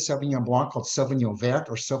strain of Sauvignon Blanc called Sauvignon Vert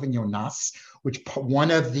or Sauvignon Nas, which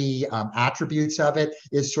one of the attributes of it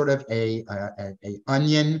is sort of a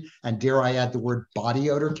onion, and dare I add the word body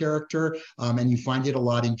odor character. And you find it a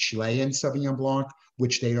lot in Chilean Sauvignon Blanc,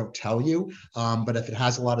 which they don't tell you. But if it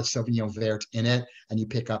has a lot of Sauvignon Vert in it and you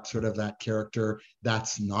pick up sort of that character,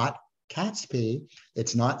 that's not cat's pee.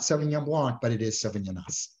 It's not Sauvignon Blanc, but it is Sauvignon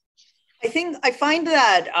Nas. I find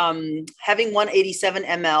that having 187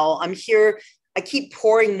 ml, I keep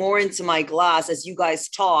pouring more into my glass as you guys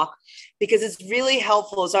talk, because it's really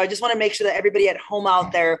helpful. So I just want to make sure that everybody at home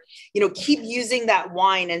out there, keep using that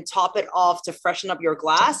wine and top it off to freshen up your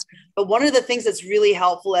glass. But one of the things that's really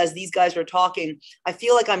helpful as these guys were talking, I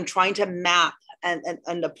feel like I'm trying to map, and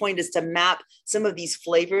the point is to map some of these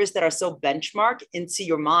flavors that are so benchmark into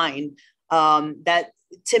your mind. That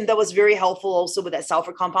Tim, that was very helpful also with that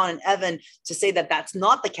sulfur compound, and Evan, to say that that's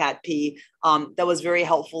not the cat pee. That was very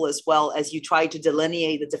helpful as well, as you try to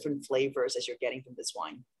delineate the different flavors as you're getting from this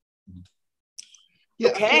wine. Yeah,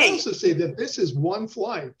 okay. I can also say that this is one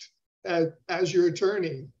flight. As your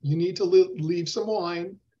attorney, you need to leave some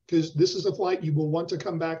wine, because this is a flight you will want to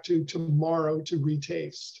come back to tomorrow to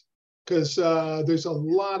retaste, because there's a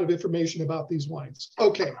lot of information about these wines.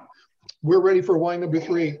 Okay, we're ready for wine number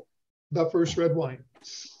 3, the first red wine.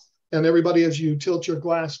 And everybody, as you tilt your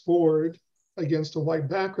glass forward against a white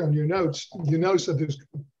background, you notice that there's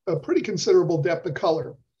a pretty considerable depth of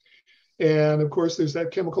color. And of course, there's that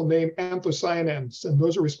chemical name anthocyanins, and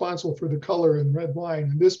those are responsible for the color in red wine.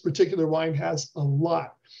 And this particular wine has a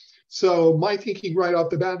lot. So my thinking right off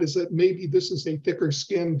the bat is that maybe this is a thicker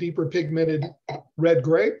skinned, deeper pigmented red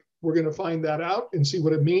grape. We're going to find that out and see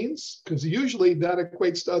what it means, because usually that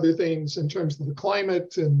equates to other things in terms of the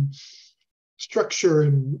climate and structure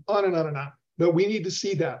and on and on and on. But we need to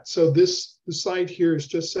see that. So the site here is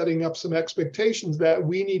just setting up some expectations that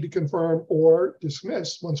we need to confirm or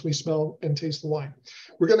dismiss once we smell and taste the wine.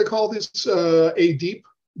 We're going to call this a deep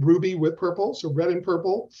ruby with purple, so red and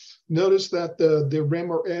purple. Notice that the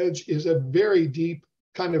rim or edge is a very deep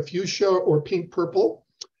kind of fuchsia or pink purple.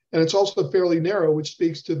 And it's also fairly narrow, which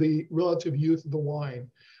speaks to the relative youth of the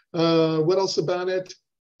wine. What else about it?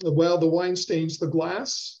 Well, the wine stains the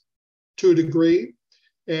glass to a degree.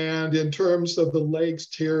 And in terms of the legs,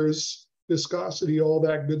 tears, viscosity, all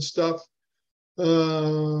that good stuff,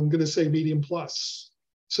 I'm going to say medium plus.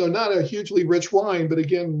 So not a hugely rich wine, but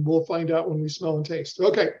again, we'll find out when we smell and taste.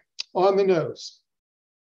 Okay, on the nose.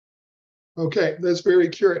 Okay, that's very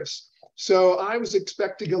curious. So I was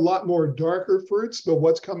expecting a lot more darker fruits, but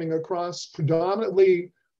what's coming across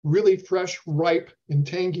predominantly really fresh, ripe, and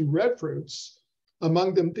tangy red fruits.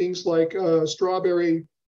 Among them, things like strawberry,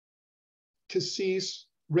 cassis,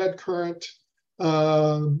 red currant,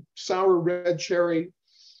 sour red cherry.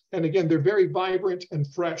 And again, they're very vibrant and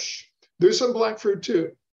fresh. There's some black fruit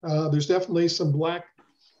too. There's definitely some black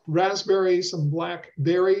raspberry, some black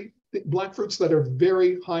berry, black fruits that are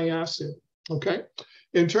very high acid, okay?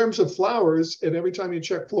 In terms of flowers, and every time you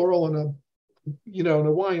check floral in in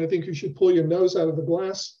a wine, I think you should pull your nose out of the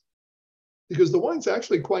glass because the wine's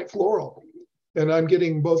actually quite floral. And I'm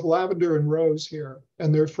getting both lavender and rose here,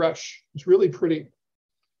 and they're fresh. It's really pretty.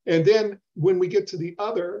 And then when we get to the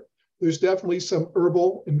other, there's definitely some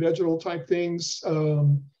herbal and vegetal type things,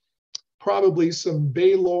 probably some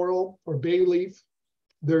bay laurel or bay leaf.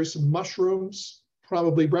 There's some mushrooms,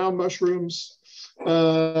 probably brown mushrooms.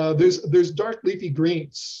 There's dark leafy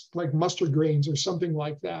greens, like mustard greens or something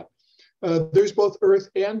like that. There's both earth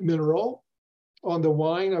and mineral. On the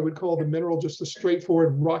wine, I would call the mineral just a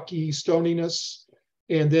straightforward rocky stoniness,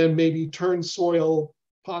 and then maybe turn soil,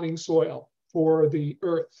 potting soil for the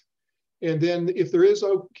earth. And then if there is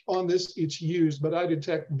oak on this, it's used, but I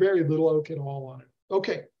detect very little oak at all on it.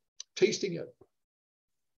 Okay, tasting it.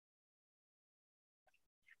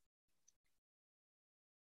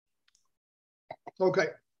 Okay,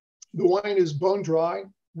 the wine is bone dry,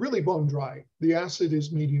 really bone dry. The acid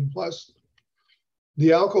is medium plus.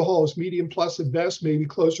 The alcohol is medium plus at best, maybe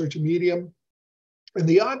closer to medium. And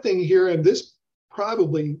the odd thing here, and this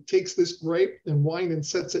probably takes this grape and wine and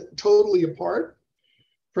sets it totally apart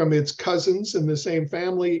from its cousins in the same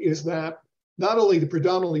family, is that not only the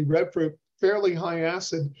predominantly red fruit, fairly high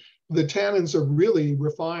acid, the tannins are really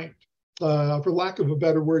refined. For lack of a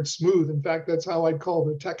better word, smooth. In fact, that's how I'd call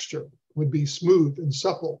the texture, would be smooth and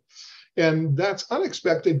supple. And that's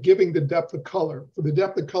unexpected, given the depth of color. For the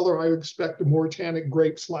depth of color, I would expect a more tannic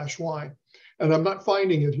grape / wine. And I'm not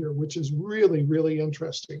finding it here, which is really, really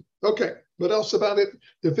interesting. Okay, what else about it?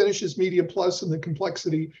 The finish is medium plus, and the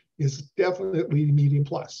complexity is definitely medium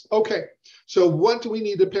plus. Okay, so what do we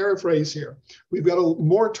need to paraphrase here? We've got a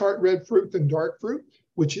more tart red fruit than dark fruit,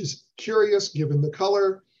 which is curious given the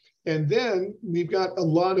color. And then we've got a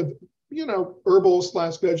lot of, herbal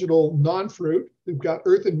 / vegetal non-fruit. We've got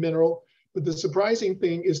earth and mineral. But the surprising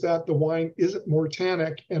thing is that the wine isn't more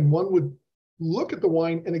tannic, and one would look at the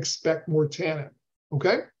wine and expect more tannin,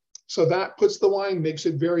 okay? So that puts the wine, makes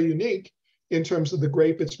it very unique in terms of the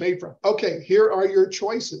grape it's made from. Okay, here are your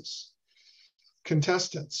choices,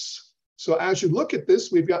 contestants. So as you look at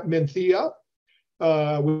this, we've got Menthea,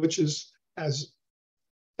 which is, as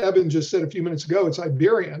Evan just said a few minutes ago, it's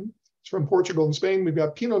Iberian. It's from Portugal and Spain. We've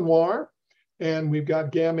got Pinot Noir, and we've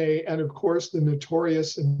got Gamay, and of course, the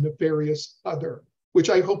notorious and nefarious other, which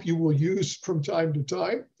I hope you will use from time to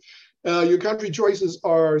time. Your country choices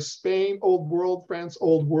are Spain, Old World, France,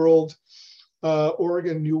 Old World,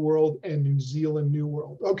 Oregon, New World, and New Zealand, New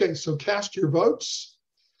World. Okay, so cast your votes.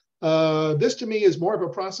 This to me is more of a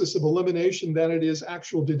process of elimination than it is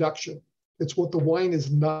actual deduction. It's what the wine is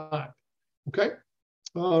not, okay?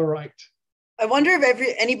 All right. I wonder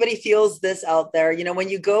if anybody feels this out there. When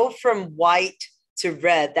you go from white to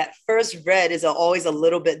red, that first red is always a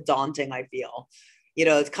little bit daunting, I feel.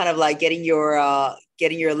 It's kind of like getting your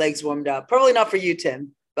legs warmed up. Probably not for you,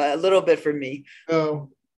 Tim, but a little bit for me. No.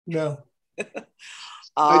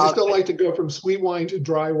 I just don't like to go from sweet wine to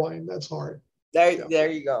dry wine. That's hard. There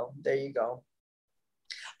you go.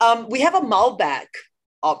 We have a Malbec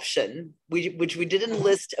option, which we didn't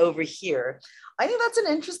list over here. I think that's an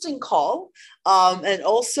interesting call. And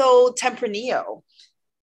also Tempranillo.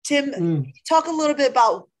 Tim, talk a little bit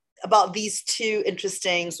about these two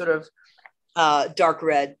interesting sort of dark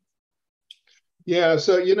red. Yeah,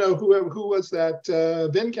 so who was that?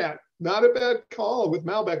 Vincat. Not a bad call with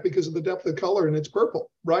Malbec because of the depth of color, and it's purple,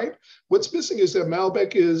 right? What's missing is that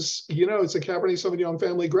Malbec is, it's a Cabernet Sauvignon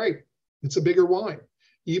family grape. It's a bigger wine.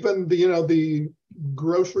 Even the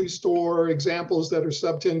grocery store examples that are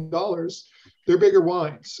sub $10, they're bigger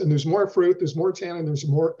wines, and there's more fruit, there's more tannin, there's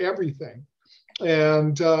more everything.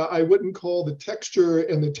 And I wouldn't call the texture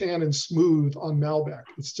and the tannin smooth on Malbec.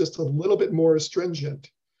 It's just a little bit more astringent.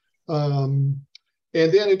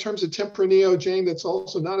 And then in terms of Tempranillo, Jane, that's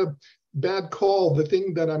also not a bad call. The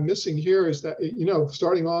thing that I'm missing here is that, you know,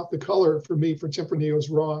 starting off, the color for me for Tempranillo is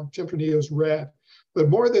wrong. Tempranillo is red. But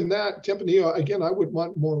more than that, Tempranillo, again, I would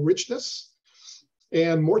want more richness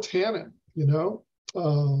and more tannin, you know.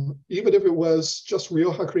 Even if it was just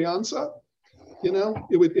Rioja Crianza, you know,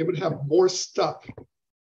 it would have more stuff.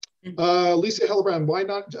 Lisa Hellebrand, why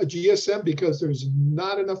not a GSM? Because there's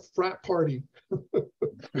not enough frat party.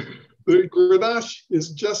 The Grenache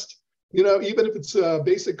is just, you know, even if it's a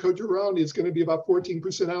basic Cogerone, it's going to be about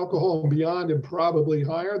 14% alcohol and beyond, and probably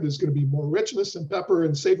higher. There's going to be more richness and pepper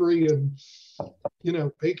and savory and, you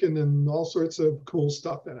know, bacon and all sorts of cool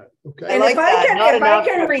stuff in it. Okay. And if I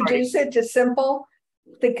can reduce it to simple,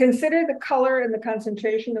 to consider the color and the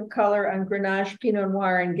concentration of color on Grenache, Pinot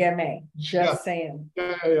Noir, and Gamay. Just saying.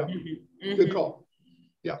 Yeah. Mm-hmm. Good call.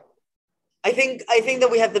 Yeah. I think that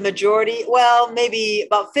we have the majority, well, maybe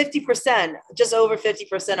about 50%, just over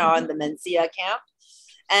 50% are on the Mencia camp.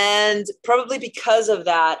 And probably because of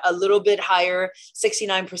that, a little bit higher,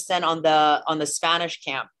 69% on the Spanish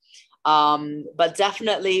camp. But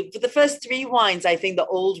definitely for the first three wines, I think the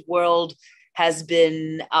old world has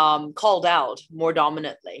been called out more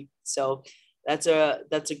dominantly. So that's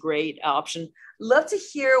a great option. Love to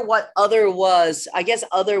hear what other was. I guess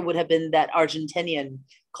other would have been that Argentinian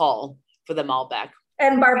call for the Malbec.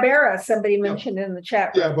 And Barbera, somebody mentioned in the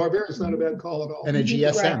chat room. Yeah, Barbera is not a bad call at all. And a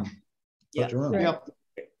GSM. Right. Yeah. Right. Yep.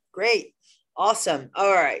 Great. Awesome.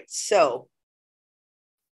 All right. So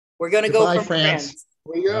we're going to go from France.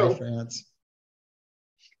 Here we go. Bye, France.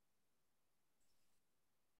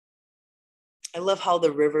 I love how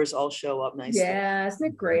the rivers all show up nicely. Yeah, isn't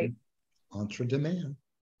it great? Entre demand.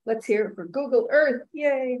 Let's hear it for Google Earth.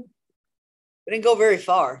 Yay. We didn't go very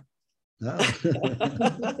far. No.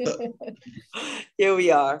 Here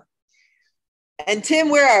we are. And Tim,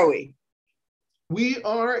 where are we? We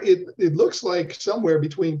are, it looks like somewhere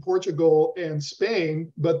between Portugal and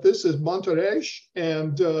Spain, but this is Monterrey.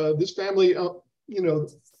 And this family, you know,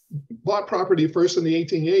 bought property first in the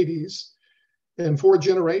 1880s and 4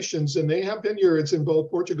 generations. And they have vineyards in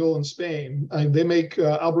both Portugal and Spain. They make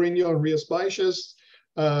Albarino and Rias Baixas.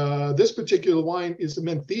 This particular wine is the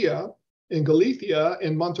Mencia in Galicia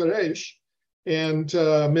and Monterrey. And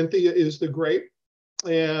Mencia is the grape.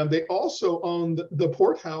 And they also own the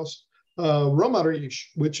port house, Romarich,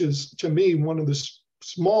 which is, to me, one of the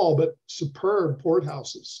small but superb port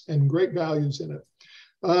houses and great values in it.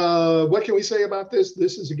 What can we say about this?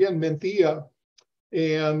 This is, again, Mencia.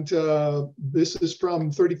 And this is from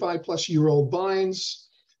 35-plus-year-old vines.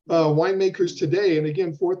 Winemakers today, and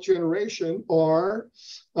again, 4th generation, are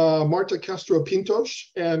Marta Castro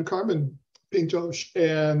Pintos and Carmen Pintos.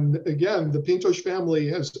 And again, the Pintos family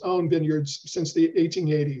has owned vineyards since the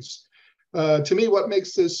 1880s. To me, what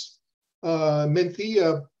makes this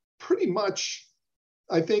Mencia pretty much,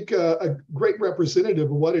 I think, a great representative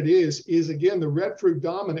of what it is again, the red fruit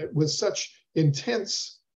dominant with such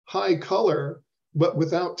intense high color, but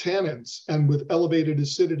without tannins and with elevated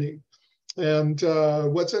acidity. And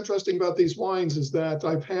what's interesting about these wines is that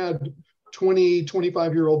I've had 20,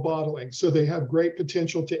 25-year-old bottling, so they have great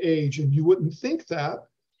potential to age. And you wouldn't think that.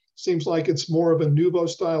 Seems like it's more of a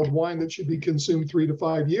Nouveau-styled wine that should be consumed 3 to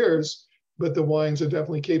 5 years, but the wines are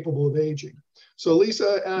definitely capable of aging. So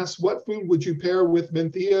Lisa asks, what food would you pair with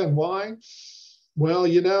Mencia and why? Well,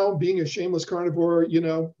 you know, being a shameless carnivore, you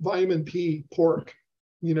know, vitamin P, pork,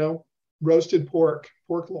 you know, roasted pork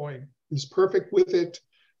loin is perfect with it.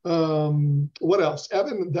 What else?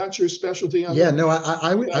 Evan, that's your specialty.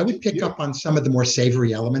 I would pick up on some of the more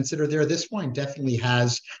savory elements that are there. This wine definitely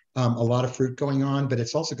has a lot of fruit going on, but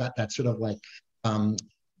it's also got that sort of like,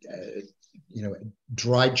 you know,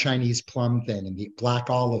 dried Chinese plum thing and the black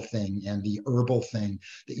olive thing and the herbal thing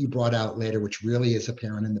that you brought out later, which really is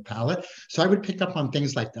apparent in the palate. So I would pick up on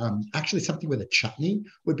things like actually something with a chutney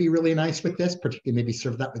would be really nice with this, particularly maybe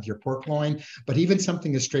serve that with your pork loin, but even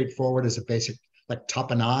something as straightforward as a basic like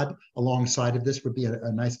tapenade alongside of this would be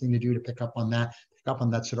a nice thing to do, to pick up on that. Pick up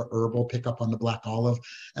on that sort of herbal, pick up on the black olive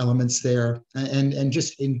elements there. And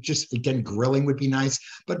just again, grilling would be nice.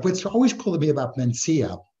 But what's always cool to me about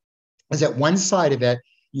Mencia is that one side of it,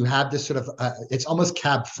 you have this sort of, it's almost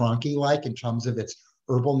Cab Franc-like in terms of its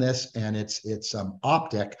herbalness and its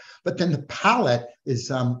optic, but then the palate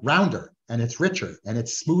is rounder and it's richer and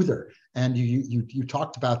it's smoother. And you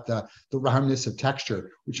talked about the roundness of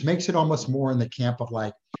texture, which makes it almost more in the camp of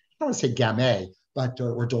like, I don't want to say Gamay, but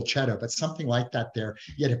or Dolcetto, but something like that there,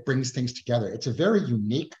 yet it brings things together. It's a very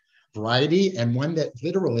unique variety, and one that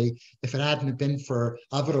literally, if it hadn't been for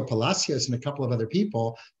Alvaro Palacios and a couple of other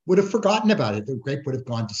people, would have forgotten about it. The grape would have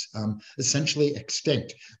gone essentially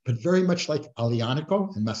extinct. But very much like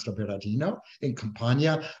Alianico and Mastro Berardino in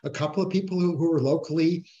Campania, a couple of people who were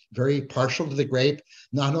locally very partial to the grape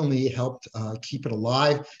not only helped keep it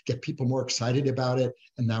alive, get people more excited about it,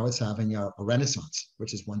 and now it's having a renaissance,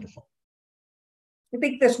 which is wonderful. I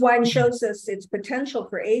think this wine shows us its potential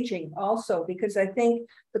for aging also, because I think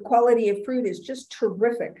the quality of fruit is just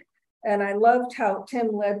terrific. And I loved how Tim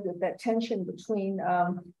led with that tension between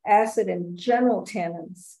acid and general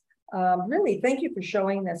tannins. Really, thank you for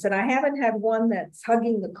showing this. And I haven't had one that's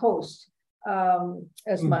hugging the coast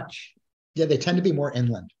as much. Yeah, they tend to be more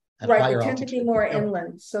inland. Right, they tend to be more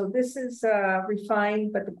inland. So this is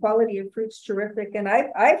refined, but the quality of fruit's terrific. And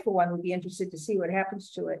I, for one, would be interested to see what happens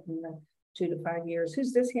to it in the 2 to 5 years.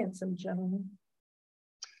 Who's this handsome gentleman?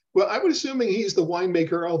 Well, I would assuming he's the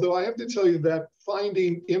winemaker, although I have to tell you that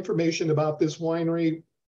finding information about this winery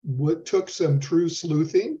took some true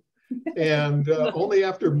sleuthing. And only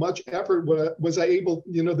after much effort was I able,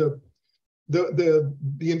 you know, the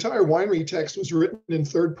entire winery text was written in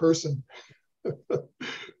third person.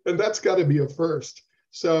 And that's got to be a first.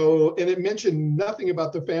 So, and it mentioned nothing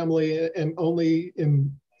about the family, and only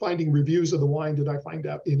in finding reviews of the wine did I find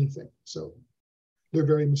out anything. So they're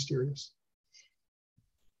very mysterious.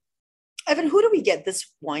 Evan, who do we get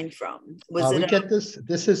this wine from? We get this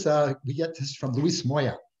from Luis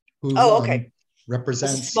Moya, who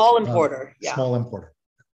represents a small importer. Small importer.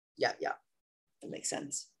 Yeah, that makes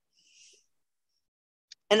sense.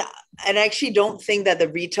 And I actually don't think that the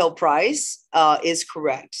retail price is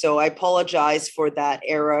correct. So I apologize for that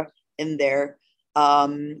error in there.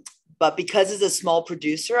 But because it's a small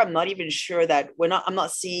producer, I'm not even sure that I'm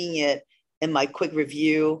not seeing it in my quick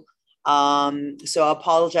review. So I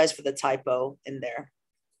apologize for the typo in there.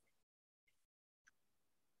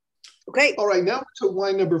 Okay. All right, now to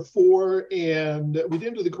wine number 4. And we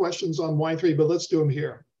didn't do the questions on wine 3, but let's do them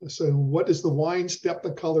here. So what does the wine's depth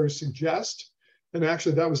of color suggest? And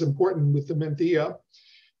actually that was important with the Mentilla.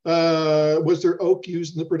 Was there oak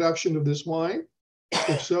used in the production of this wine?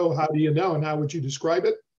 If so, how do you know, and how would you describe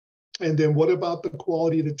it? And then what about the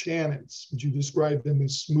quality of the tannins? Would you describe them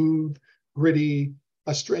as smooth, gritty,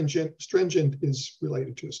 astringent? Astringent is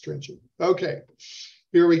related to astringent. Okay,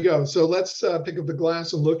 here we go. So let's pick up the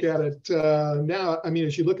glass and look at it. Now, I mean,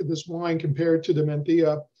 as you look at this wine compared to the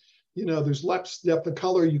Mentilla, you know, there's less depth of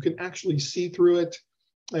color. You can actually see through it.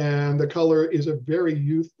 And the color is a very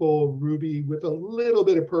youthful ruby with a little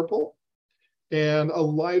bit of purple and a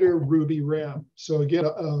lighter ruby rim. So again,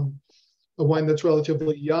 a wine that's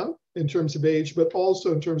relatively young in terms of age, but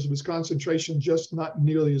also in terms of its concentration, just not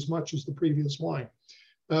nearly as much as the previous wine.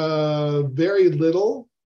 Very little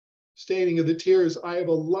staining of the tears. I have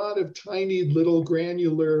a lot of tiny little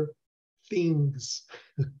granular things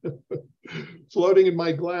floating in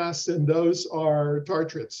my glass, and those are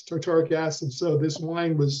tartrates, tartaric acid. So this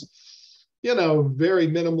wine was, you know, very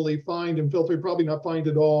minimally fined and filtered, probably not fined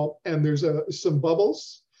at all. And there's some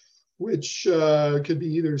bubbles, which could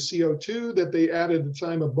be either CO2 that they added at the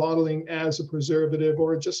time of bottling as a preservative,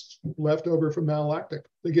 or just left over from malolactic.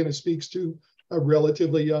 Again, it speaks to a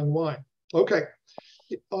relatively young wine. Okay,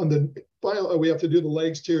 on the final, we have to do the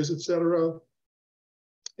legs, tears, etc.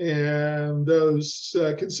 And those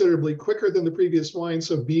considerably quicker than the previous wine,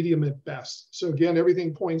 so medium at best. So again,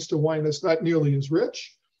 everything points to wine that's not nearly as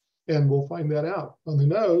rich, and we'll find that out. On the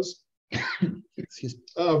nose,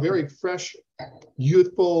 very fresh,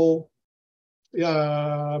 youthful,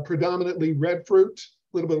 predominantly red fruit,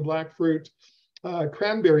 a little bit of black fruit,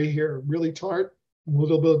 cranberry here, really tart, a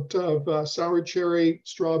little bit of sour cherry,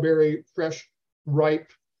 strawberry, fresh,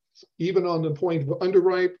 ripe, even on the point of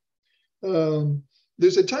underripe.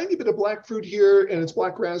 There's a tiny bit of black fruit here, and it's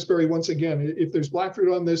black raspberry once again. If there's black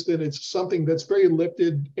fruit on this, then it's something that's very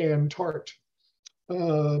lifted and tart.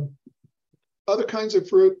 Other kinds of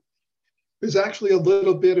fruit, there's actually a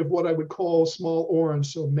little bit of what I would call small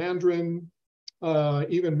orange, so mandarin,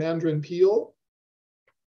 even mandarin peel.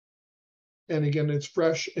 And again, it's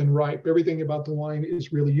fresh and ripe. Everything about the wine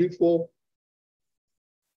is really youthful.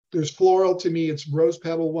 There's floral. To me, it's rose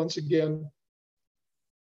petal once again.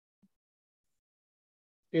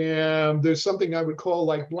 And there's something I would call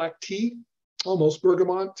like black tea, almost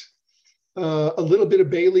bergamot, a little bit of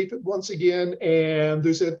bay leaf once again, and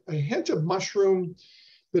there's a hint of mushroom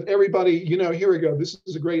that everybody, you know, here we go. This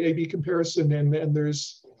is a great A-B comparison, and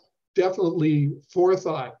there's definitely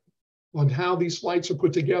forethought on how these flights are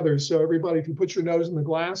put together. So everybody, if you put your nose in the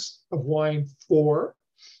glass of wine 4,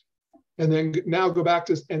 and then now go back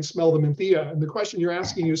to and smell the Mentilla. And the question you're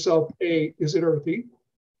asking yourself, A, is it earthy?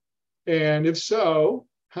 And if so,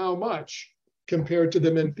 how much compared to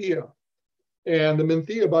the Menthea? And the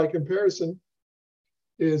Menthea, by comparison,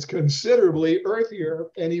 is considerably earthier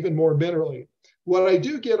and even more minerally. What I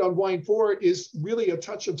do get on wine 4 is really a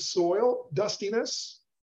touch of soil, dustiness,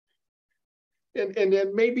 and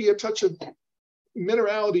then maybe a touch of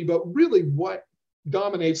minerality, but really what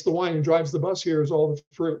dominates the wine and drives the bus here is all the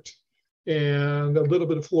fruit and a little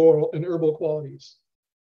bit of floral and herbal qualities.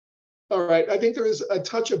 All right, I think there is a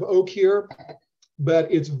touch of oak here,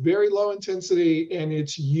 but it's very low intensity and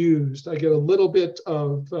it's used. I get a little bit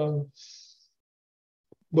of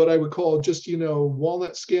what I would call just,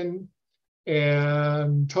 walnut skin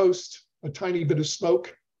and toast, a tiny bit of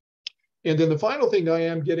smoke. And then the final thing I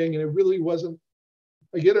am getting, and it really wasn't,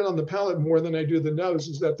 I get it on the palate more than I do the nose,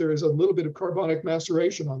 is that there is a little bit of carbonic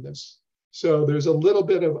maceration on this. So there's a little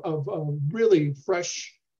bit of really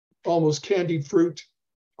fresh, almost candied fruit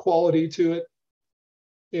quality to it.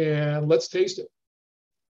 And let's taste it.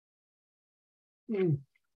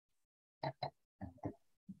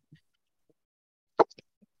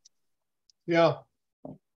 Yeah,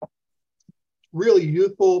 really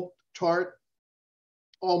youthful, tart,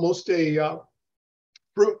 almost a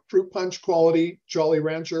fruit punch quality, Jolly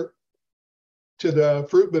Rancher to the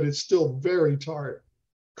fruit, but it's still very tart.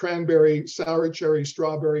 Cranberry, sour cherry,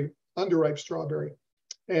 strawberry, underripe strawberry,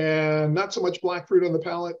 and not so much black fruit on the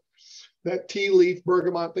palate. That tea leaf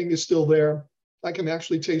bergamot thing is still there. I can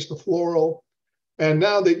actually taste the floral. And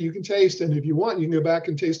now that you can taste, and if you want, you can go back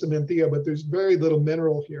and taste the Menthea, but there's very little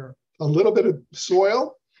mineral here. A little bit of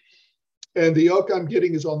soil, and the oak I'm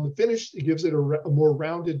getting is on the finish. It gives it a more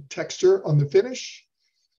rounded texture on the finish.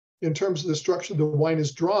 In terms of the structure, the wine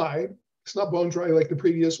is dry. It's not bone dry like the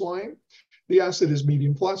previous wine. The acid is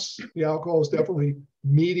medium plus. The alcohol is definitely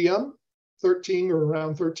medium, 13 or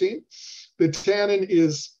around 13. The tannin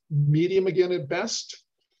is medium again at best.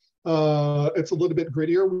 It's a little bit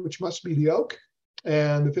grittier, which must be the oak.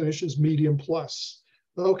 And the finish is medium plus.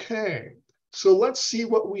 Okay, so let's see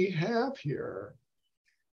what we have here.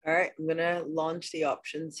 All right, I'm gonna launch the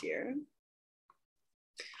options here.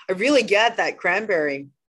 I really get that cranberry.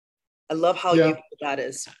 I love how youthful that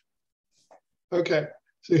is. Okay,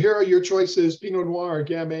 so here are your choices: Pinot Noir,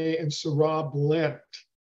 Gamay, and Syrah blend.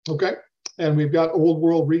 Okay, and we've got Old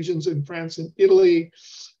World regions in France and Italy,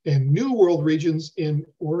 and New World regions in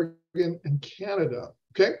Oregon and Canada.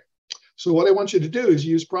 Okay. So what I want you to do is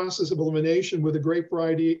use process of elimination with a grape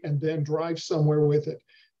variety and then drive somewhere with it.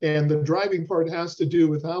 And the driving part has to do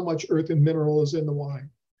with how much earth and mineral is in the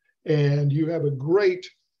wine. And you have a great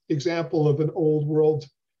example of an old world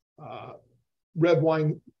red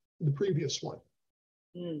wine, the previous one.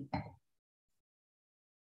 Mm.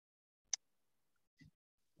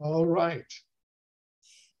 All right.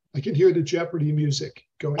 I can hear the Jeopardy music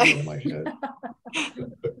going on in my head.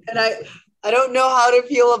 And I don't know how to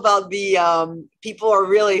feel about the people are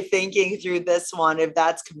really thinking through this one, if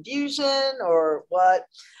that's confusion or what.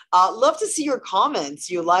 Love to see your comments.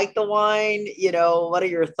 You like the wine, what are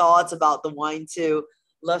your thoughts about the wine too?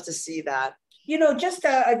 Love to see that. Just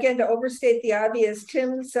again, to overstate the obvious,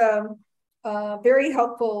 Tim's very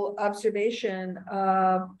helpful observation,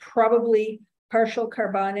 probably partial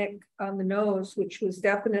carbonic on the nose, which was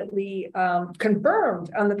definitely confirmed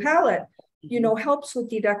on the palate, helps with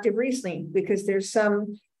deductive reasoning, because there's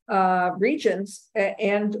some regions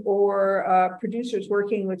and or producers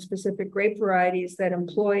working with specific grape varieties that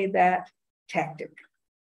employ that tactic.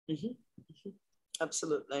 Mm-hmm. Mm-hmm.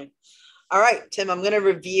 Absolutely. All right, Tim, I'm going to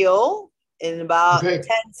reveal in about 10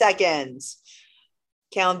 seconds.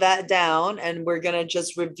 Count that down, and we're going to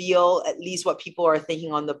just reveal at least what people are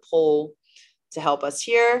thinking on the poll to help us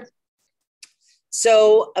here.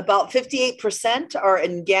 So about 58% are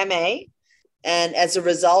in Gamay. And as a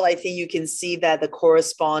result, I think you can see that the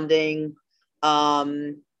corresponding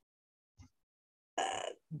dominant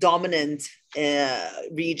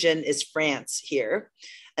region is France here.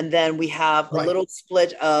 And then we have a little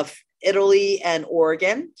split of Italy and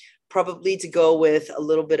Oregon, probably to go with a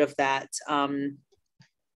little bit of that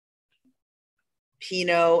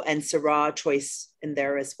Pinot and Syrah choice in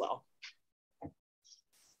there as well.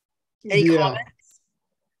 Any comments?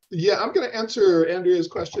 Yeah, I'm going to answer Andrea's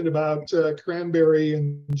question about cranberry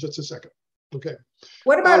in just a second. Okay.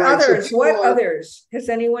 What about others? So others? Has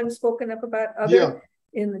anyone spoken up about other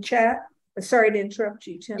in the chat? Sorry to interrupt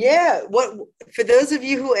you, Tim. Yeah. For those of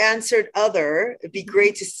you who answered other, it'd be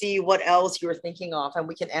great to see what else you were thinking of, and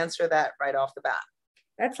we can answer that right off the bat.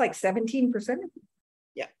 That's like 17%.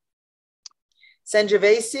 Yeah.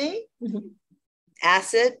 Sangiovese,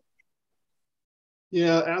 acid,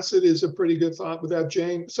 Yeah, acid is a pretty good thought with that,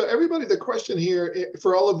 Jane. So everybody, the question here,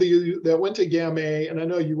 for all of you that went to Gamay, and I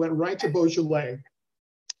know you went right to Beaujolais,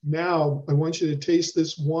 now I want you to taste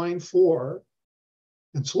this wine 4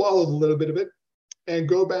 and swallow a little bit of it, and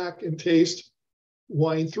go back and taste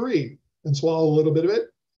wine 3 and swallow a little bit of it,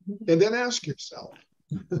 and then ask yourself,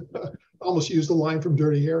 almost used the line from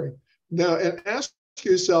Dirty Harry. Now, and ask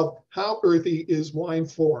yourself, how earthy is wine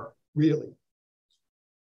 4, really?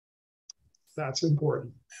 That's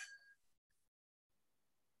important.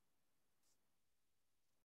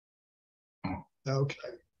 Okay.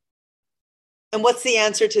 And what's the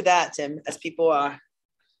answer to that, Tim, as people are?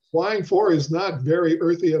 Wine 4 is not very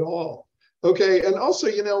earthy at all. Okay, and also,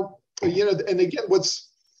 and again,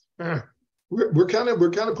 we're kind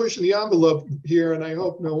of pushing the envelope here, and I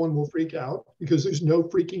hope no one will freak out, because there's no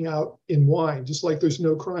freaking out in wine, just like there's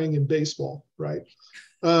no crying in baseball, right?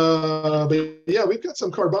 But yeah, we've got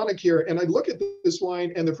some carbonic here, and I look at this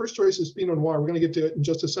wine, and the first choice is Pinot Noir. We're going to get to it in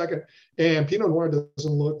just a second. And Pinot Noir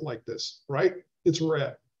doesn't look like this, right? It's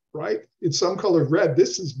red, right? It's some color of red.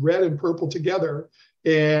 This is red and purple together,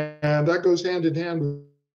 and that goes hand in hand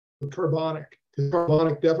with carbonic.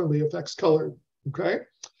 Carbonic definitely affects color, okay?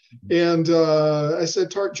 And I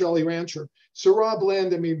said Tart Jolly Rancher. Syrah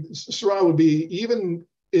blend, I mean, Syrah would be, even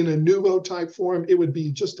in a Nouveau type form, it would be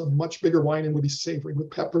just a much bigger wine and would be savory with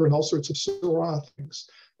pepper and all sorts of Syrah things.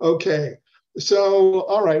 Okay, so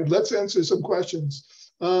all right, let's answer some questions.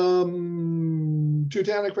 Too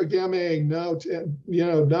tannic for Gamay? No,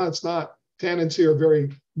 no, it's not. Tannins here are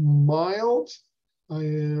very mild.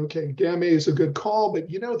 Okay, Gamay is a good call, but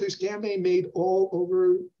there's Gamay made all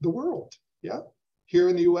over the world. Yeah, here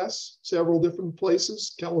in the U.S., several different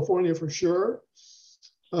places, California for sure.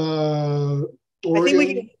 Oregon, I think we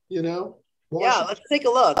can, Washington. Yeah, let's take a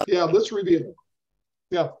look. Yeah, let's review it.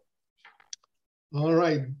 Yeah. All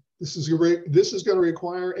right. This is going to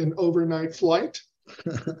require an overnight flight.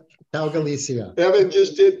 Cal Galicia. Evan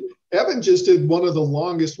just did one of the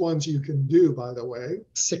longest ones you can do, by the way.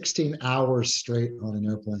 16 hours straight on an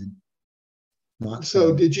airplane.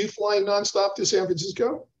 So did you fly nonstop to San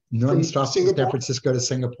Francisco? Nonstop from San Francisco to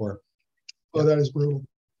Singapore. Oh, that is brutal.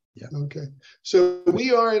 Yeah. Okay. So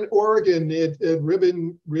we are in Oregon at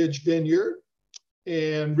Ribbon Ridge Vineyard.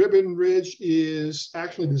 And Ribbon Ridge is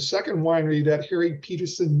actually the second winery that Harry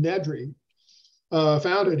Peterson Nedry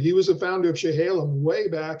founded. He was a founder of Chehalem way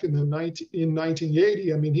back in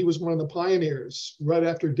 1980. I mean, he was one of the pioneers right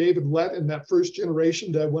after David Lett and that first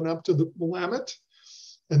generation that went up to the Willamette.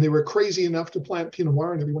 And they were crazy enough to plant Pinot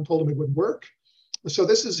Noir, and everyone told him it would work. So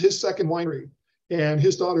this is his second winery. And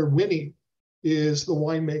his daughter, Winnie, is the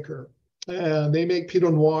winemaker. And they make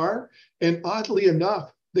Pinot Noir. And oddly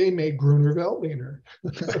enough, they make Gruner Veltliner,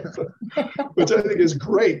 which I think is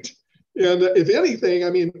great. And if anything, I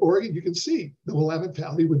mean, Oregon, you can see the Willamette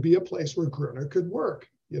Valley would be a place where Gruner could work,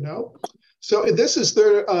 So this is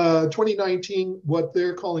their 2019, what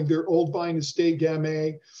they're calling their Old Vine Estate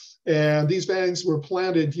Gamay. And these vines were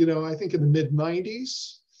planted, I think in the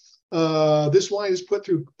mid-90s. This wine is put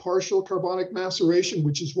through partial carbonic maceration,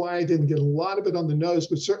 which is why I didn't get a lot of it on the nose,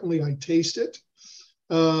 but certainly I taste it.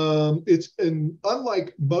 And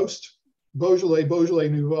unlike most Beaujolais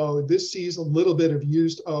Nouveau, this sees a little bit of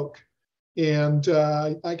used oak. And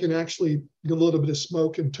I can actually get a little bit of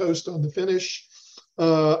smoke and toast on the finish.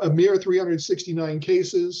 A mere 369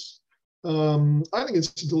 cases. I think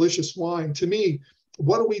it's a delicious wine. To me,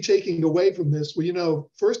 what are we taking away from this? Well,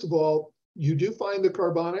 first of all, you do find the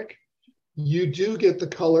carbonic. You do get the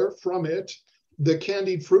color from it, the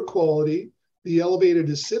candied fruit quality, the elevated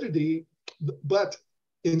acidity, but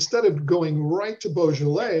instead of going right to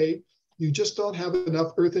Beaujolais, you just don't have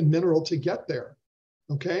enough earth and mineral to get there.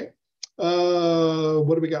 Okay.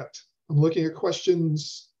 What do we got? I'm looking at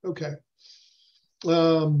questions. Okay.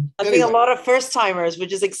 I think a lot of first timers,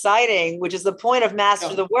 which is exciting, which is the point of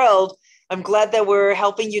Master the World. I'm glad that we're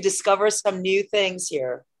helping you discover some new things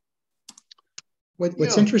here.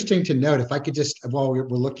 What's interesting to note, if I could just, while we're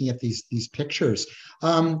looking at these pictures,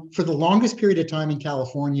 for the longest period of time in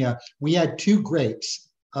California, we had two grapes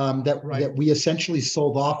that we essentially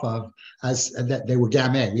sold off of as that they were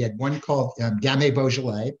Gamay. We had one called Gamay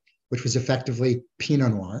Beaujolais, which was effectively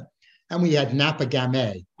Pinot Noir, and we had Napa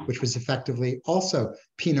Gamay, which was effectively also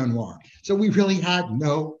Pinot Noir. So we really had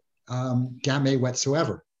no Gamay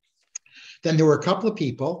whatsoever. Then there were a couple of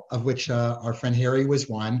people, of which our friend Harry was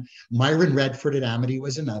one, Myron Redford at Amity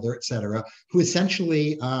was another, et cetera, who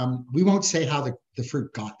essentially, we won't say how the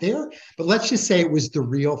fruit got there, but let's just say it was the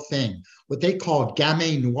real thing, what they called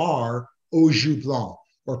Gamay Noir au jus blanc,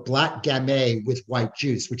 or black Gamay with white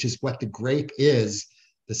juice, which is what the grape is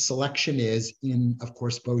The selection is in, of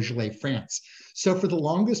course, Beaujolais, France. So for the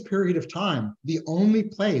longest period of time, the only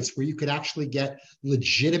place where you could actually get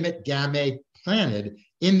legitimate Gamay planted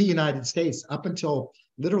in the United States up until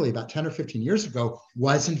literally about 10 or 15 years ago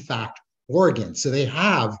was in fact Oregon. So they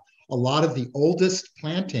have a lot of the oldest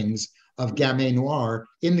plantings of Gamay Noir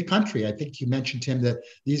in the country. I think you mentioned, Tim, that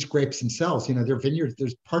these grapes themselves, their vineyards,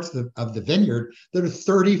 there's parts of the vineyard that are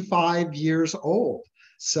 35 years old.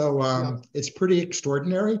 So it's pretty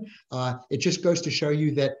extraordinary. It just goes to show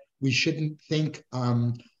you that we shouldn't think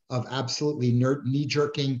of absolutely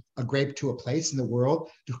knee-jerking a grape to a place in the world,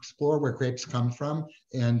 to explore where grapes come from.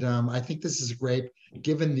 And I think this is a grape,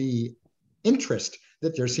 given the interest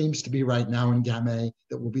that there seems to be right now in Gamay,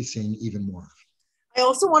 that we'll be seeing even more of. I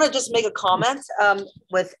also want to just make a comment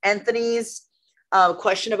with Anthony's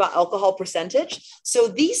question about alcohol percentage. So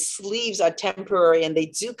these sleeves are temporary and they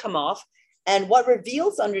do come off. And what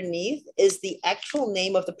reveals underneath is the actual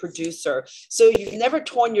name of the producer. So you've never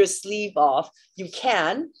torn your sleeve off. You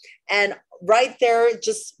can. And right there,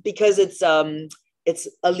 just because it's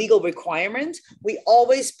a legal requirement, we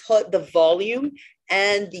always put the volume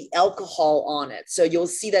and the alcohol on it. So you'll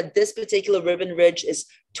see that this particular Ribbon Ridge is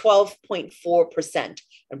 12.4%,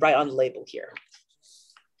 and right on the label here.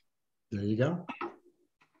 There you go.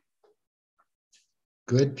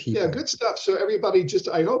 Good people. Yeah, good stuff. So everybody,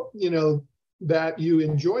 I hope, that you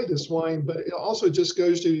enjoy this wine, but it also just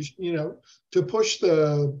goes to, to push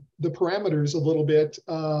the parameters a little bit.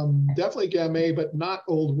 Definitely Gamay, but not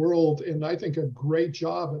Old World. And I think a great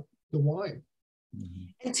job at the wine.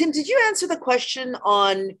 And Tim, did you answer the question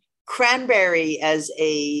on cranberry as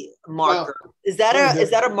a marker? Well, is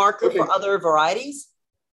that a marker for other varieties?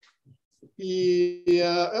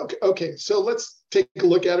 Yeah. Okay. So let's take a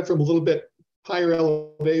look at it from a little bit higher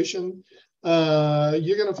elevation.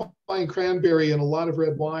 You're going to find cranberry in a lot of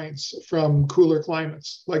red wines from cooler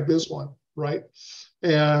climates like this one, right?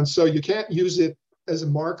 And so you can't use it as a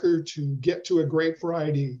marker to get to a grape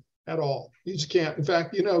variety at all. You just can't. In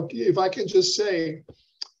fact, if I can just say,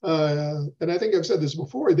 and I think I've said this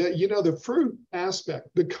before, that, the fruit aspect,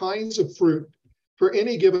 the kinds of fruit for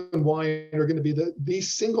any given wine are going to be the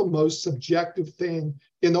single most subjective thing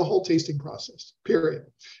in the whole tasting process, period.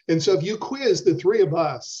 And so if you quiz the three of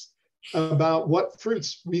us about what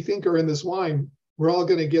fruits we think are in this wine, we're all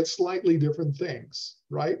going to get slightly different things,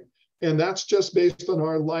 right? And that's just based on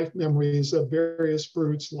our life memories of various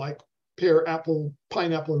fruits like pear, apple,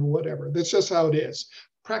 pineapple, and whatever. That's just how it is.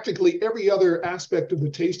 Practically every other aspect of the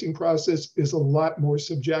tasting process is a lot more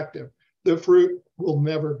subjective. The fruit will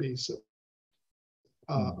never be so.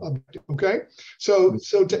 Okay, so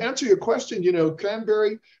to answer your question,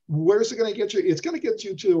 cranberry, where's it going to get you? It's going to get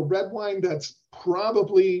you to a red wine that's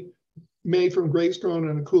probably made from grapes grown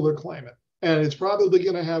in a cooler climate, and it's probably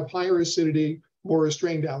going to have higher acidity, more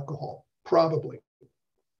restrained alcohol, probably.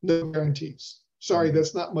 No guarantees. Sorry,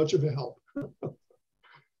 that's not much of a help.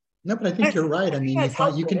 No, but I think you're right. I mean,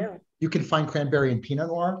 you can find cranberry in Pinot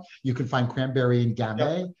Noir. You can find cranberry in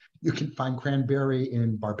Gamay. Yep. You can find cranberry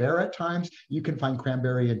in Barbera at times. You can find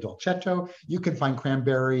cranberry in Dolcetto. You can find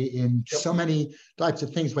cranberry in so many types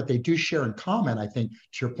of things. What they do share in common, I think,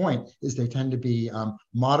 to your point, is they tend to be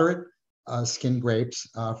moderate skin grapes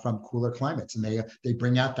from cooler climates. And they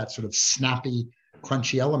bring out that sort of snappy,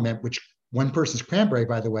 crunchy element, which one person's cranberry,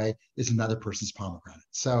 by the way, is another person's pomegranate.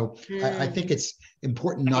 So I think it's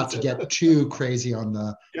important not to get too crazy on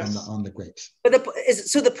the on the grapes. But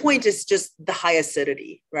the point is just the high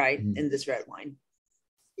acidity, right, in this red wine.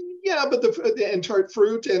 Yeah, but and tart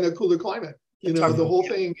fruit and a cooler climate. The whole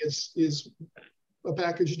thing is a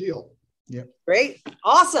package deal. Yeah. Great.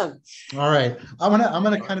 Awesome. All right. I'm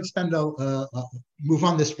gonna kind of spend move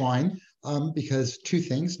on this wine because two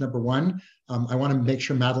things. Number one, I want to make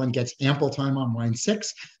sure Madeline gets ample time on wine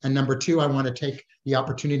 6. And number 2, I want to take the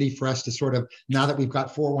opportunity for us to sort of, now that we've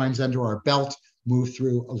got 4 wines under our belt, move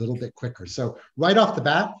through a little bit quicker. So right off the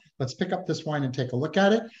bat, let's pick up this wine and take a look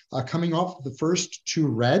at it. Coming off the first 2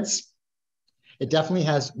 reds, it definitely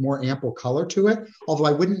has more ample color to it, although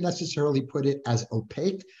I wouldn't necessarily put it as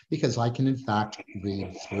opaque because I can in fact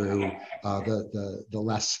read through the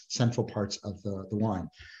less central parts of the wine.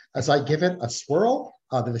 As I give it a swirl,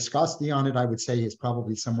 the viscosity on it, I would say, is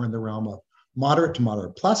probably somewhere in the realm of moderate to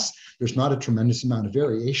moderate plus. There's not a tremendous amount of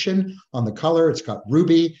variation on the color. It's got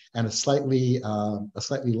ruby and a slightly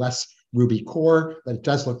less ruby core, but it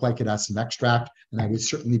does look like it has some extract, and I would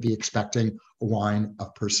certainly be expecting a wine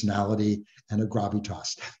of personality and a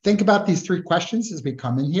gravitas. Think about these 3 questions as we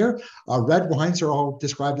come in here. Red wines are all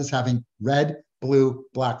described as having red, blue,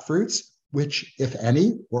 black fruits. Which, if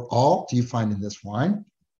any, or all, do you find in this wine?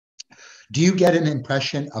 Do you get an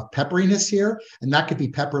impression of pepperiness here? And that could be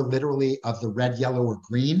pepper literally of the red, yellow, or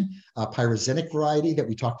green pyrozinic variety that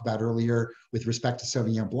we talked about earlier with respect to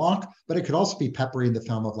Sauvignon Blanc, but it could also be peppery in the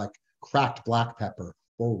film of like cracked black pepper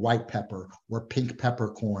or white pepper or pink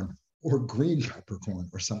peppercorn or green peppercorn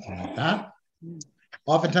or something like that.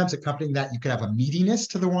 Oftentimes accompanying that, you could have a meatiness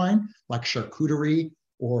to the wine, like charcuterie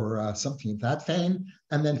or something of that vein.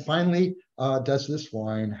 And then finally, does this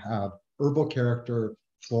wine have herbal character,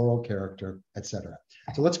 floral character, etc.?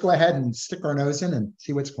 So let's go ahead and stick our nose in and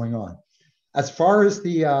see what's going on. As far as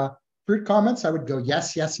the fruit comments, I would go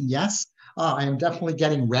yes, yes, and yes. I am definitely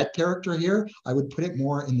getting red character here. I would put it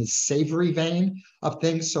more in the savory vein of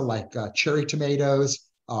things. So like cherry tomatoes,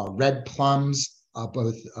 red plums,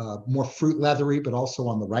 both more fruit leathery, but also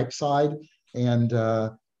on the ripe side, and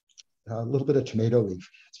a little bit of tomato leaf.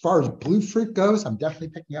 As far as blue fruit goes, I'm definitely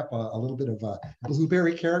picking up a little bit of a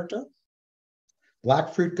blueberry character.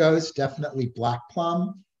 Black fruit goes, definitely black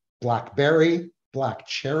plum, blackberry, black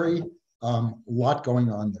cherry, a lot going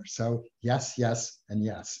on there. So yes, yes, and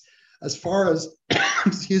yes. As far as,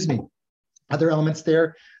 excuse me, other elements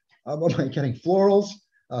there, am I getting florals?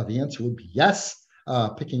 The answer would be yes.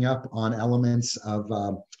 Picking up on elements of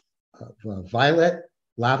violet,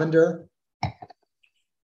 lavender,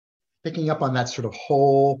 picking up on that sort of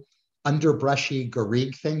whole underbrushy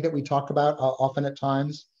garrigue thing that we talk about often at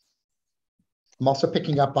times. I'm also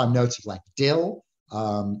picking up on notes of like dill,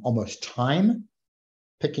 almost thyme,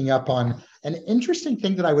 picking up on an interesting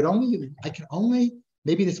thing that I can only,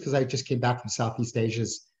 maybe it's because I just came back from Southeast Asia,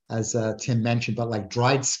 as Tim mentioned, but like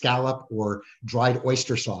dried scallop or dried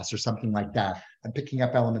oyster sauce or something like that. I'm picking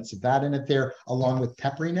up elements of that in it there, along with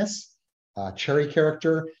pepperiness, cherry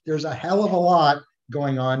character. There's a hell of a lot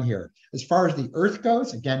going on here. As far as the earth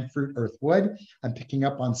goes, again, fruit, earth, wood, I'm picking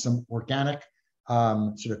up on some organic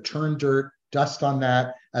sort of turn dirt, dust on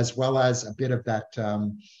that, as well as a bit of that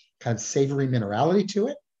kind of savory minerality to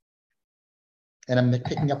it. And I'm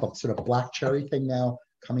picking up a sort of black cherry thing now,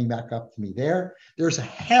 coming back up to me there. There's a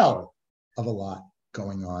hell of a lot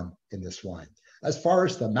going on in this wine. As far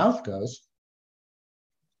as the mouth goes,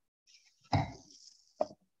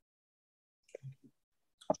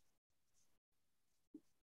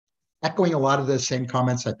 echoing a lot of the same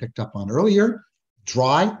comments I picked up on earlier,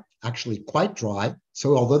 dry, actually quite dry.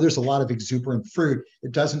 So although there's a lot of exuberant fruit,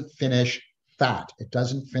 it doesn't finish fat. It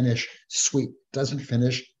doesn't finish sweet. It doesn't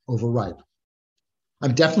finish overripe.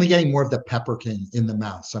 I'm definitely getting more of the peppercorn in the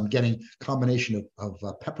mouth. So I'm getting a combination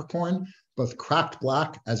of peppercorn, both cracked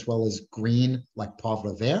black as well as green, like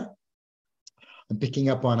poivre vert. I'm picking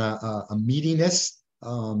up on a meatiness,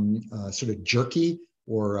 sort of jerky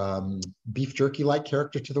or beef jerky-like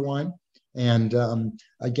character to the wine. And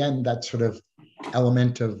again, that sort of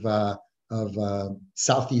element of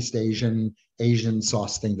Southeast Asian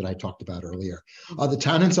sauce thing that I talked about earlier. The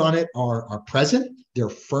tannins on it are present. They're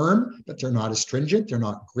firm, but they're not astringent. They're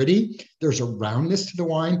not gritty. There's a roundness to the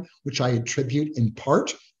wine, which I attribute in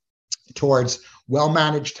part towards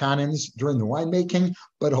well-managed tannins during the winemaking,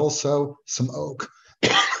 but also some oak.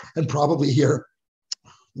 And probably here,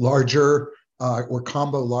 larger or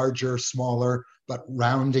combo larger, smaller, but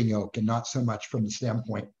rounding oak, and not so much from the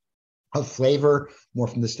standpoint of flavor, more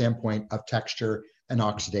from the standpoint of texture and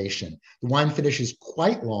oxidation. The wine finish is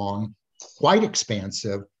quite long, quite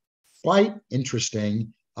expansive, quite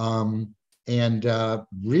interesting, and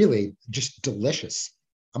really just delicious.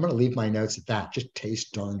 I'm going to leave my notes at that. Just tastes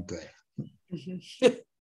darn good.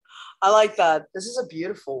 I like that. This is a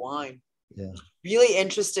beautiful wine. Yeah. Really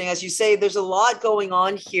interesting. As you say, there's a lot going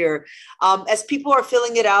on here. As people are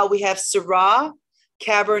filling it out, we have Syrah,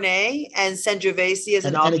 Cabernet, and Sangiovese as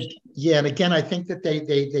an option. And again, I think that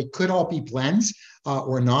they could all be blends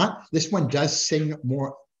or not. This one does sing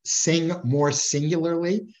more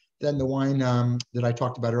singularly than the wine that I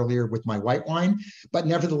talked about earlier with my white wine. But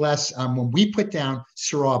nevertheless, when we put down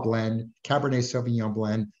Syrah blend, Cabernet Sauvignon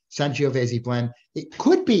blend, Sangiovese blend, it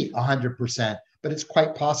could be 100%, but it's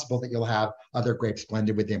quite possible that you'll have other grapes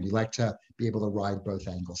blended within. We like to be able to ride both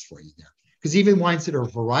angles for you there. Because even wines that are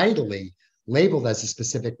varietally labeled as a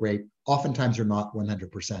specific grape oftentimes are not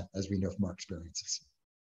 100%, as we know from our experiences.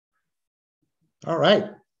 All right.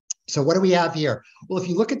 So what do we have here? Well, if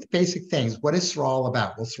you look at the basic things, what is Syrah all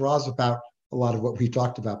about? Well, Syrah is about a lot of what we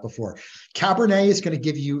talked about before. Cabernet is going to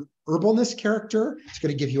give you herbalness character. It's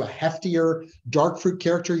going to give you a heftier dark fruit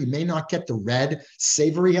character. You may not get the red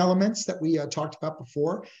savory elements that we talked about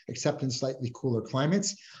before, except in slightly cooler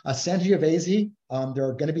climates. Sangiovese, there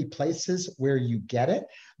are going to be places where you get it,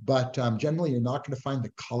 but generally you're not going to find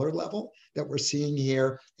the color level that we're seeing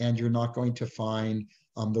here, and you're not going to find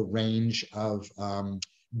the range of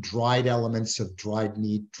dried elements of dried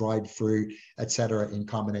meat, dried fruit, etc., in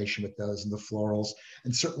combination with those and the florals,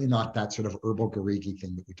 and certainly not that sort of herbal garrigue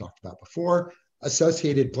thing that we talked about before.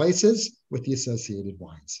 Associated places with the associated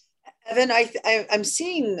wines. Evan, I'm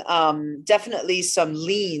seeing definitely some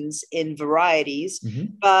leans in varieties,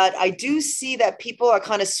 but I do see that people are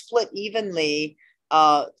kind of split evenly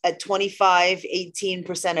at 25,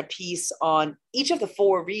 18% apiece on each of the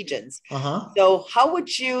four regions. So how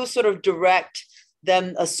would you sort of direct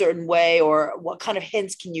them a certain way, or what kind of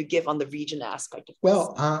hints can you give on the region aspect of this?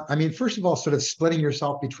 Well, I mean, first of all, sort of splitting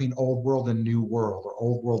yourself between old world and new world, or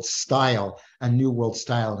old world style and new world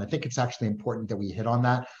style. And I think it's actually important that we hit on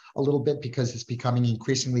that a little bit, because it's becoming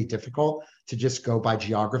increasingly difficult to just go by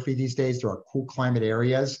geography these days. There are cool climate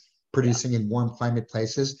areas producing in warm climate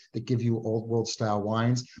places that give you old world style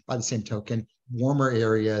wines. By the same token, warmer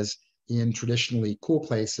areas in traditionally cool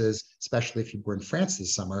places, especially if you were in France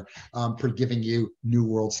this summer, for giving you new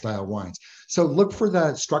world style wines. So look for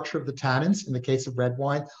the structure of the tannins. In the case of red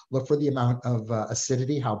wine, look for the amount of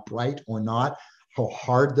acidity, how bright or not, how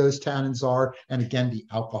hard those tannins are, and again, the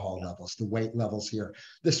alcohol levels, the weight levels here.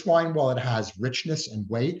 This wine, while it has richness and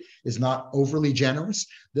weight, is not overly generous.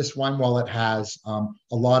 This wine, while it has a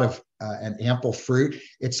lot of an ample fruit,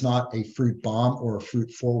 it's not a fruit bomb or a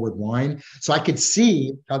fruit forward wine. So I could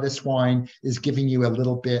see how this wine is giving you a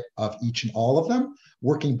little bit of each and all of them.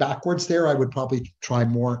 Working backwards there, I would probably try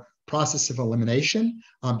more process of elimination,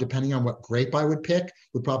 depending on what grape I would pick,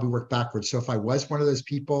 would probably work backwards. So if I was one of those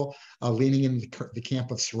people leaning in the camp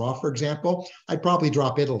of Syrah, for example, I'd probably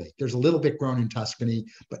drop Italy. There's a little bit grown in Tuscany,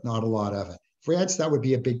 but not a lot of it. France, that would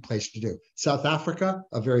be a big place to do. South Africa,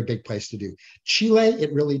 a very big place to do. Chile,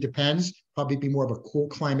 it really depends. Probably be more of a cool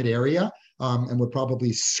climate area, and would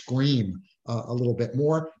probably scream a little bit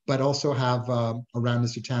more, but also have around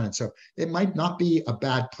the tannin. So it might not be a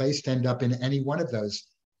bad place to end up in any one of those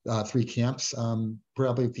three camps,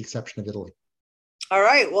 probably with the exception of Italy. All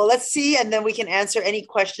right, well, let's see, and then we can answer any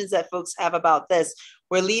questions that folks have about this.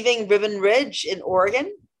 We're leaving Ribbon Ridge in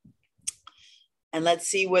Oregon, and let's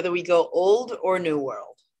see whether we go old or new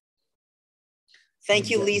world. Thank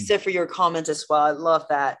you, Lisa, for your comment as well. I love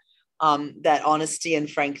that, that honesty and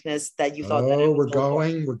frankness that you thought. Oh, we're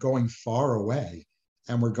going far away,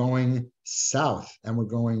 and we're going south, and we're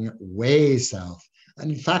going way south. And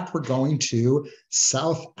in fact, we're going to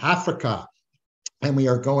South Africa, and we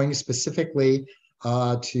are going specifically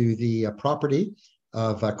to the property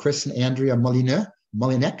of Chris and Andrea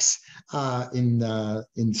Molinex in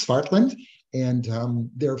Swartland, and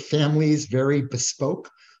their family's very bespoke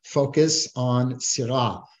focus on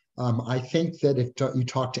Syrah. I think that if you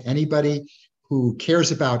talk to anybody who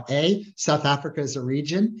cares about A, South Africa as a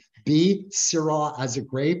region, B, Syrah as a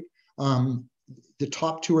grape, the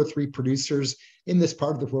top 2 or 3 producers in this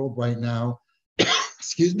part of the world right now,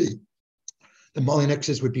 excuse me, the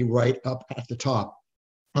Molinexes would be right up at the top.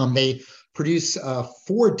 They produce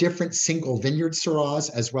 4 different single vineyard Syrahs,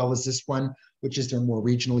 as well as this one, which is their more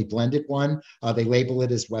regionally blended one. They label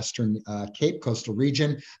it as Western Cape Coastal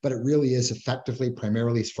Region, but it really is effectively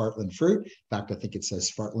primarily Swartland fruit. In fact, I think it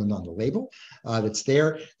says Swartland on the label that's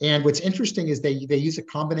there. And what's interesting is they use a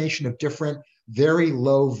combination of different very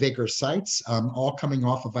low vigor sites, all coming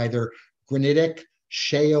off of either granitic,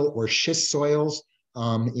 shale, or schist soils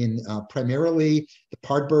in primarily the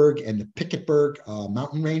Paardeberg and the Piketberg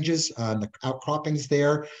mountain ranges, the outcroppings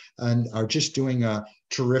there, and are just doing a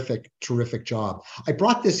terrific job. I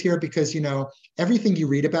brought this here because, you know, everything you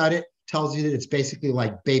read about it tells you that it's basically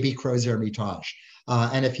like baby Crozes Hermitage.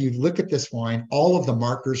 And if you look at this wine, all of the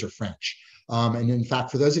markers are French. And in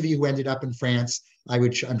fact, for those of you who ended up in France,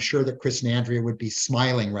 I'm sure that Chris and Andrea would be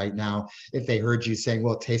smiling right now if they heard you saying,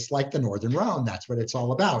 well, it tastes like the Northern Rhone. That's what it's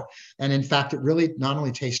all about. And in fact, it really not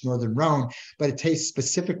only tastes Northern Rhone, but it tastes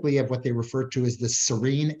specifically of what they refer to as the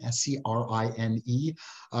Serine, S-E-R-I-N-E,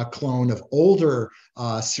 clone of older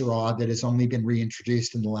Syrah that has only been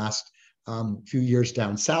reintroduced in the last few years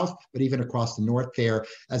down south, but even across the north there,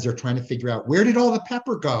 as they're trying to figure out where did all the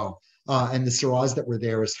pepper go? And the Syrahs that were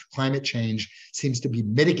there as climate change seems to be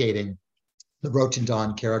mitigating the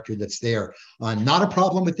Rotendon character that's there. Not a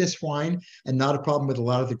problem with this wine, and not a problem with a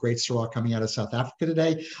lot of the great Syrah coming out of South Africa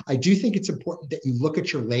today. I do think it's important that you look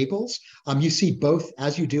at your labels. You see both,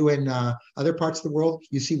 as you do in other parts of the world,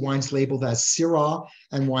 you see wines labeled as Syrah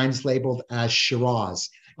and wines labeled as Shiraz.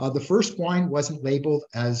 The first wine wasn't labeled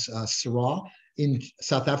as Syrah in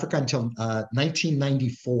South Africa until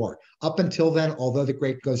 1994. Up until then, although the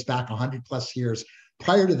grape goes back 100 plus years,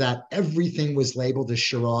 prior to that, everything was labeled as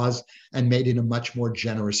Shiraz and made in a much more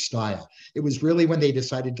generous style. It was really when they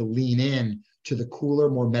decided to lean in to the cooler,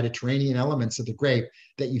 more Mediterranean elements of the grape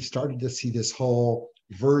that you've started to see this whole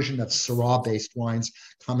version of Syrah-based wines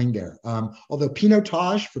coming there. Although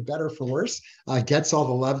Pinotage, for better or for worse, gets all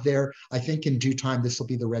the love there, I think in due time, this will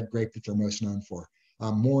be the red grape that they're most known for.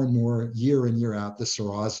 More and more, year in, year out, the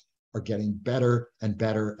Syrahs are getting better and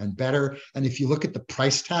better and better. And if you look at the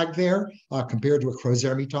price tag there, compared to a Gros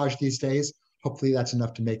Hermitage these days, hopefully that's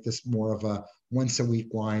enough to make this more of a once-a-week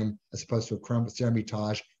wine as opposed to a Gros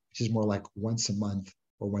Hermitage, which is more like once a month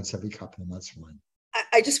or once every couple of months wine.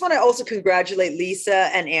 I just want to also congratulate Lisa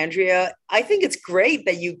and Andrea. I think it's great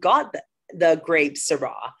that you got the grape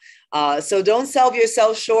Syrah. So don't sell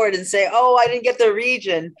yourself short and say, oh, I didn't get the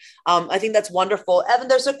region. I think that's wonderful. Evan,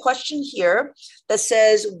 there's a question here that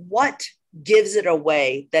says, what gives it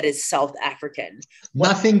away that is South African?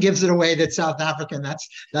 Nothing gives it away that's South African. That's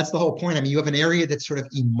the whole point. I mean, you have an area that's sort of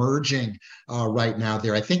emerging right now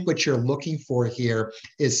there. I think what you're looking for here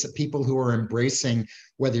is people who are embracing,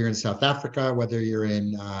 whether you're in South Africa, whether you're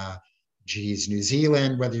in, New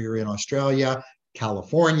Zealand, whether you're in Australia,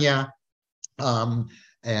 California,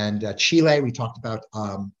 and Chile. We talked about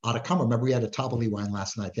Atacama. Remember, we had a Tabali wine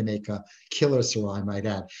last night. They make a killer Syrah, I might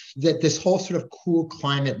add. That this whole sort of cool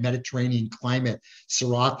climate, Mediterranean climate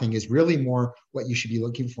Syrah thing is really more what you should be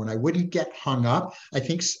looking for. And I wouldn't get hung up. I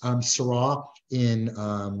think Syrah in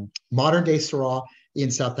modern day Syrah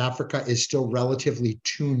in South Africa is still relatively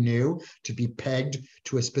too new to be pegged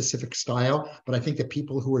to a specific style. But I think that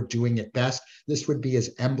people who are doing it best, this would be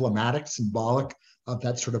as emblematic, symbolic of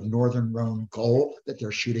that sort of Northern Rhone goal that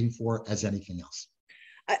they're shooting for as anything else.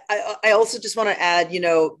 I also just want to add,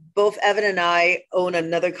 both Evan and I own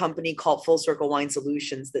another company called Full Circle Wine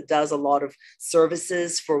Solutions that does a lot of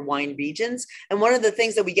services for wine regions. And one of the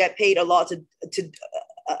things that we get paid a lot to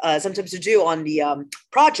sometimes to do on the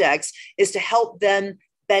projects is to help them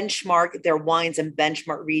benchmark their wines and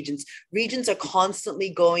benchmark regions. Regions are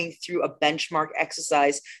constantly going through a benchmark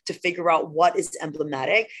exercise to figure out what is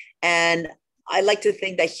emblematic. And I like to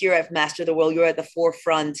think that here at Master of the World, you're at the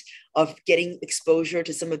forefront of getting exposure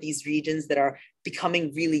to some of these regions that are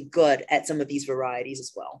becoming really good at some of these varieties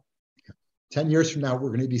as well. 10 years from now, we're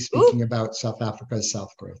going to be speaking about South Africa's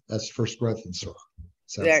South growth. That's first growth in Syrah.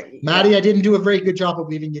 So, Maddie, I didn't do a very good job of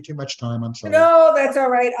leaving you too much time. I'm sorry. No, that's all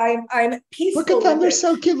right. I'm peaceful. Look at them. They're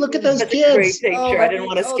so cute. Look at those That's kids. a great picture. I didn't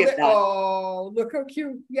want to skip that. Oh, look how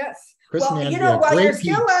cute. Yes. Chris well, and Andrea, while you're peeps.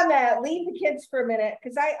 still on that, leave the kids for a minute,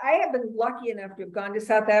 because I have been lucky enough to have gone to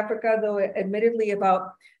South Africa, though admittedly about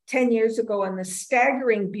 10 years ago, and the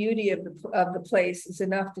staggering beauty of the place is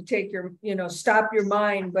enough to take your, stop your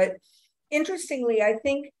mind. But interestingly, I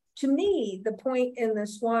think to me, the point in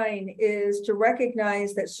this wine is to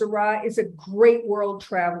recognize that Syrah is a great world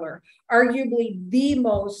traveler, arguably the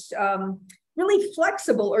most really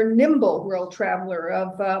flexible or nimble world traveler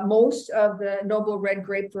of most of the noble red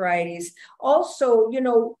grape varieties. Also,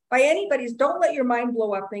 by anybody's, don't let your mind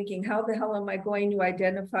blow up thinking, how the hell am I going to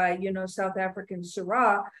identify, South African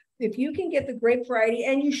Syrah? If you can get the grape variety,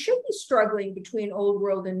 and you should be struggling between Old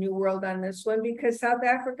World and New World on this one, because South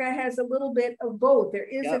Africa has a little bit of both. There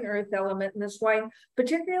is an earth element in this wine,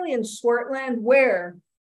 particularly in Swartland, where,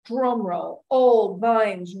 drum roll, old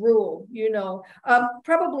vines rule,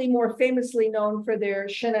 probably more famously known for their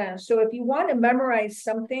Chenin. So if you want to memorize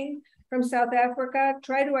something from South Africa,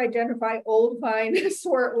 try to identify old vine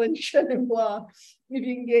Swartland Chenin Blanc, if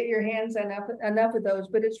you can get your hands on enough of those.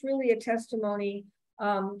 But it's really a testimony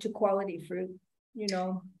to quality fruit,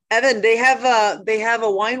 Evan, they have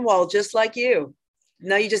a wine wall just like you.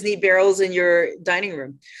 Now you just need barrels in your dining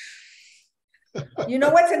room.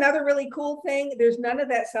 What's another really cool thing? There's none of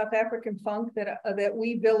that South African funk that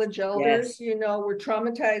we village elders, were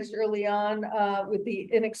traumatized early on with the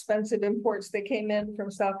inexpensive imports that came in from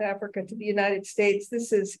South Africa to the United States.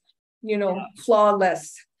 This is,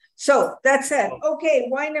 flawless. So that said, okay,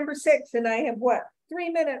 wine number 6, and I have what? 3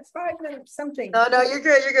 minutes, 5 minutes, something. No, you're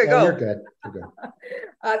good. You're good. Go. You're good. You're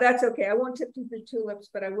good. That's okay. I won't tip through the tulips,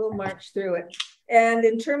 but I will march through it. And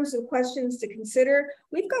in terms of questions to consider,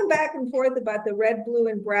 we've gone back and forth about the red, blue,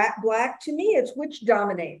 and black. To me, it's which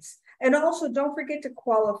dominates. And also, don't forget to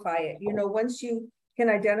qualify it. Once you can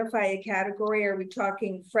identify a category, are we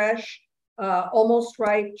talking fresh, almost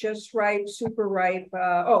ripe, just ripe, super ripe?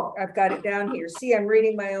 I've got it down here. See, I'm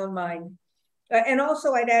reading my own mind. And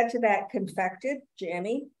also, I'd add to that confected,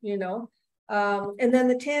 jammy, and then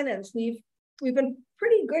the tannins. We've been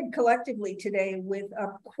pretty good collectively today with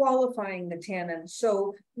qualifying the tannins.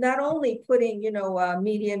 So not only putting,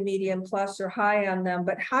 medium plus or high on them,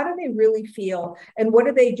 but how do they really feel, and what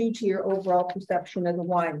do they do to your overall perception of the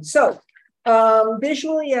wine? So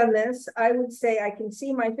visually on this, I would say I can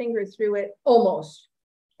see my finger through it almost.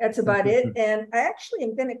 That's about it. And I actually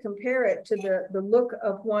am going to compare it to the look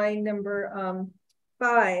of wine number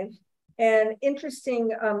 5. And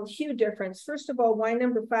interesting hue difference. First of all, wine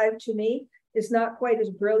number 5 to me is not quite as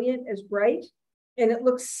brilliant as bright. And it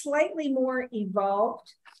looks slightly more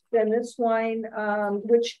evolved than this wine,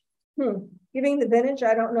 which, giving the vintage,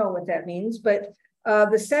 I don't know what that means, but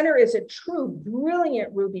the center is a true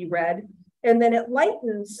brilliant ruby red. And then it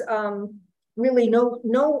lightens, really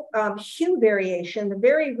no hue variation. The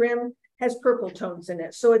very rim has purple tones in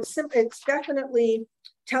it. So it's definitely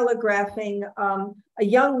telegraphing a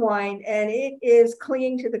young wine, and it is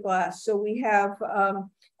clinging to the glass. So we have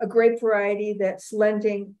a grape variety that's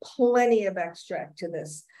lending plenty of extract to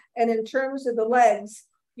this. And in terms of the legs,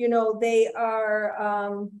 you know, they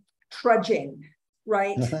are trudging,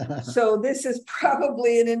 right? So this is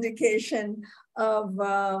probably an indication of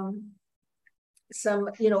some,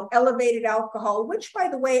 you know, elevated alcohol, which, by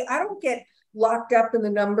the way, I don't get locked up in the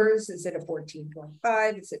numbers. Is it a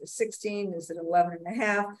 14.5? Is it a 16? Is it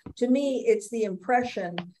 11.5? To me, it's the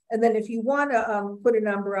impression. And then if you want to put a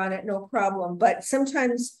number on it, no problem. But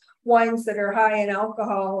sometimes wines that are high in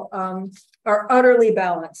alcohol are utterly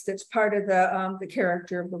balanced. It's part of the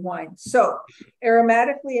character of the wine. So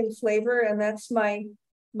aromatically and flavor, and that's my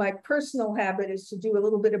personal habit, is to do a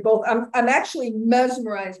little bit of both. I'm actually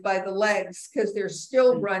mesmerized by the legs because they're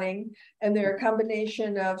still running, and they're a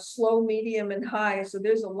combination of slow, medium, and high. So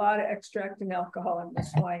there's a lot of extract and alcohol in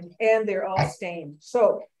this wine, and they're all stained.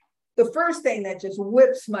 So the first thing that just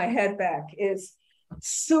whips my head back is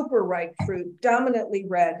super ripe fruit, dominantly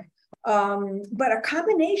red, but a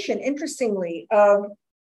combination, interestingly, of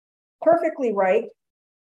perfectly ripe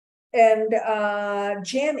and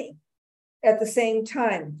jammy at the same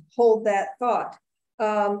time. Hold that thought.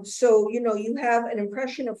 So, you know, you have an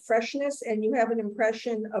impression of freshness, and you have an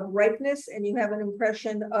impression of ripeness, and you have an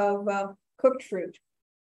impression of cooked fruit,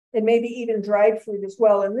 and maybe even dried fruit as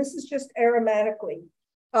well. And this is just aromatically,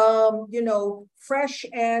 you know, fresh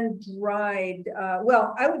and dried.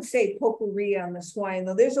 Well, I would say potpourri on this wine,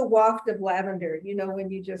 though. There's a waft of lavender, you know, when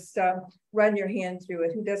you just run your hand through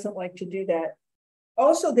it. Who doesn't like to do that?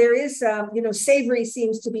 Also, there is, you know, savory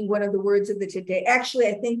seems to be one of the words of the today. Actually,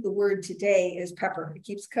 I think the word today is pepper. It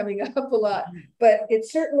keeps coming up a lot, but it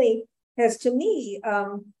certainly has, to me,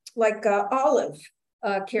 like olive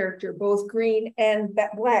character, both green and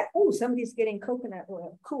black. Oh, somebody's getting coconut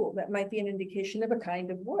oil. Cool. That might be an indication of a kind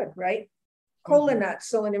of wood, right? Cola nuts.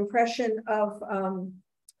 So an impression of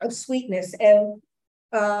sweetness, and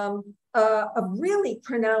a really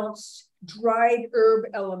pronounced dried herb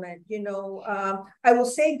element. You know, I will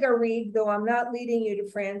say garrigue, though I'm not leading you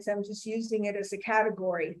to France. I'm just using it as a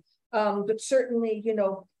category. But certainly, you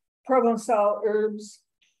know, Provençal herbs,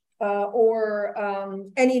 or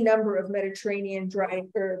any number of Mediterranean dried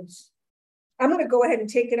herbs. I'm going to go ahead and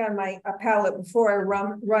take it on my palate before I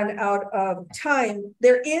run out of time.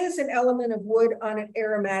 There is an element of wood on it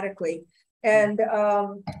aromatically. And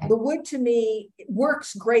the wood, to me,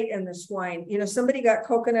 works great in this wine. You know, somebody got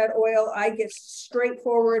coconut oil. I get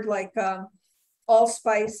straightforward, like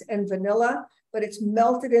allspice and vanilla, but it's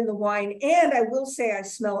melted in the wine. And I will say I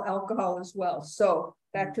smell alcohol as well. So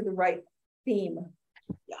back to the right theme.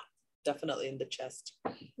 Yeah, definitely in the chest.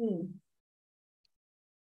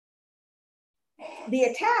 The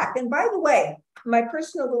attack, and by the way, my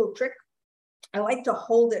personal little trick, I like to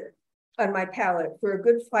hold it on my palate for a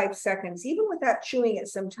good 5 seconds, even without chewing it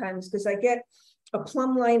sometimes, because I get a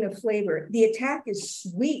plumb line of flavor. The attack is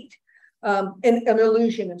sweet, and an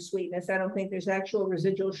illusion of sweetness. I don't think there's actual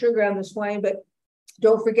residual sugar on this wine, but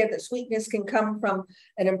don't forget that sweetness can come from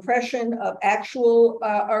an impression of actual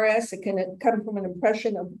RS. It can come from an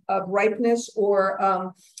impression of ripeness,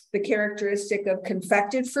 or the characteristic of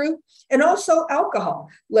confected fruit. And also alcohol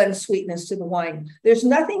lends sweetness to the wine. There's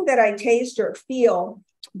nothing that I taste or feel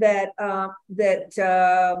that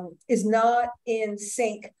is not in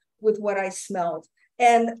sync with what I smelled.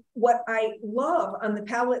 And what I love on the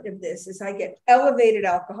palate of this is I get elevated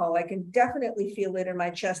alcohol. I can definitely feel it in my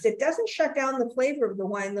chest. It doesn't shut down the flavor of the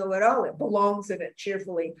wine, though, at all. It belongs in it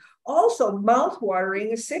cheerfully. Also,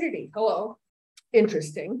 mouth-watering acidity. Hello.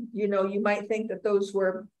 Interesting. You know, you might think that those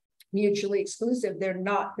were mutually exclusive. They're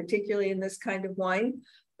not, particularly in this kind of wine.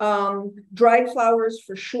 Dried flowers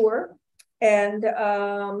for sure. And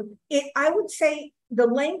I would say the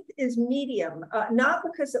length is medium, not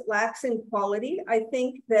because it lacks in quality. I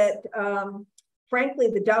think that, frankly,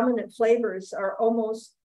 the dominant flavors are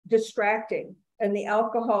almost distracting, and the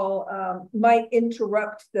alcohol might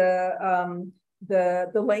interrupt the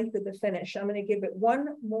length of the finish. I'm going to give it one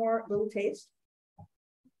more little taste.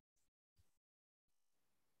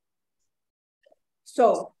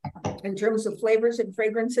 So, in terms of flavors and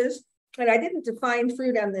fragrances, and I didn't define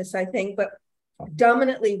fruit on this, I think, but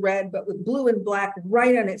dominantly red, but with blue and black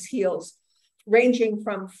right on its heels, ranging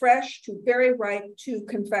from fresh to very ripe to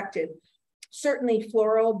confected. Certainly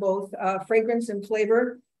floral, both fragrance and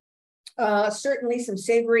flavor. Certainly some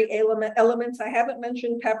savory elements. I haven't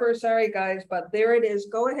mentioned pepper, sorry guys, but there it is.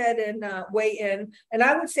 Go ahead and weigh in. And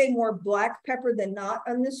I would say more black pepper than not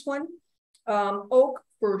on this one. Oak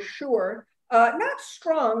for sure. Not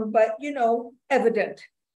strong, but evident.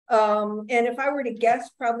 And if I were to guess,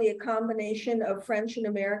 probably a combination of French and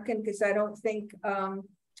American, because I don't think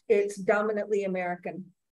it's dominantly American.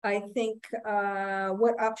 I think,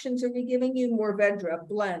 what options are we giving you? Mourvedre,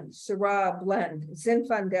 blend, Syrah, blend,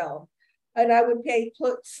 Zinfandel. And I would pay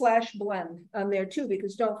 /blend on there too,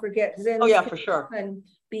 because don't forget, Zin for sure. And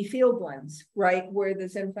be field blends, right? Where the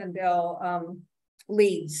Zinfandel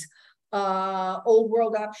leads. Old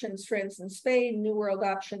world options, for instance, Spain, new world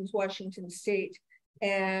options, Washington State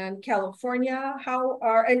and California.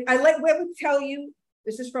 And I would tell you,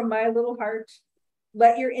 this is from my little heart,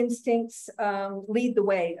 let your instincts lead the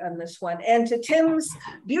way on this one. And to Tim's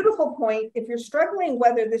beautiful point, if you're struggling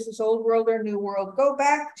whether this is old world or new world, go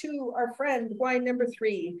back to our friend wine number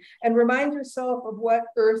 3 and remind yourself of what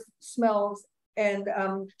earth smells and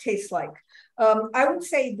tastes like. I would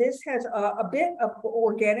say this has a bit of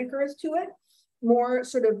organic earth to it, more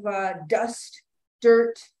sort of dust,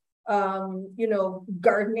 dirt,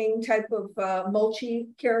 gardening type of mulchy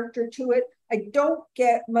character to it. I don't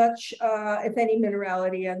get much, if any,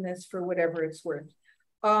 minerality on this for whatever it's worth.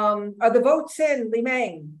 Are the votes in,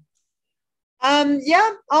 Limang?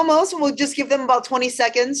 Yeah, almost. We'll just give them about 20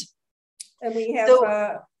 seconds. And we have,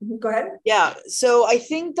 go ahead. Yeah, so I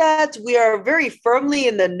think that we are very firmly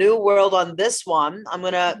in the new world on this one. I'm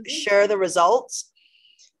going to share the results.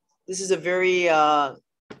 This is a very,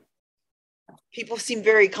 people seem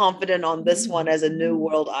very confident on this one as a new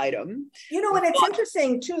world item. And it's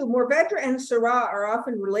interesting too, Mourvedre and Syrah are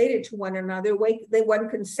often related to one another. One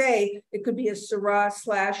can say it could be a Syrah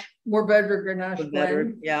 / Mourvedre Grenache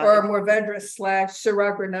blend, yeah, or a Mourvedre /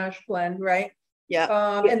 Syrah Grenache blend, right?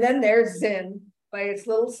 Yeah. And then there's Zin by its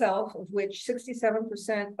little self, of which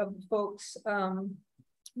 67% of the folks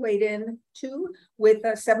weighed in to, with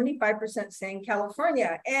 75% saying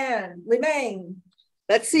California. And Limang.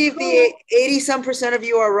 Let's see if the 80-some% of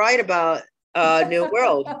you are right about New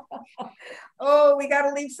World. Oh, we got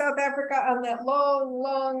to leave South Africa on that long,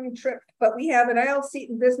 long trip, but we have an aisle seat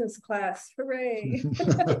in business class. Hooray!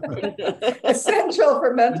 Essential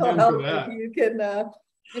for mental health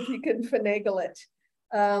if you can finagle it.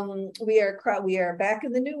 We are back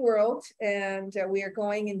in the New World, and we are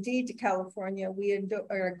going indeed to California. We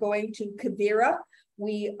are going to Quivira.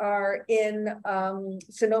 We are in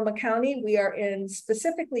Sonoma County. We are in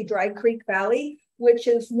specifically Dry Creek Valley, which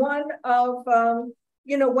is one of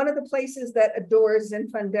the places that adores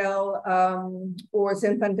Zinfandel, or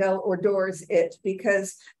Zinfandel adores it,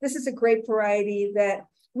 because this is a grape variety that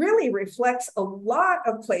really reflects a lot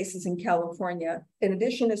of places in California, in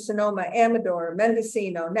addition to Sonoma, Amador,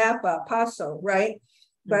 Mendocino, Napa, Paso, right?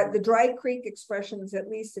 But the Dry Creek expressions, at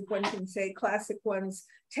least if one can say classic ones,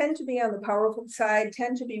 tend to be on the powerful side,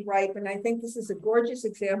 tend to be ripe. And I think this is a gorgeous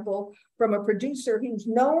example from a producer who's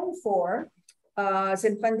known for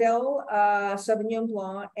Zinfandel, Sauvignon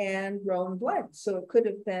Blanc, and Rhone blend. So it could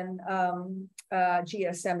have been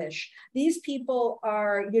GSM-ish. These people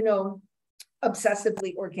are,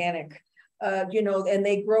 obsessively organic. And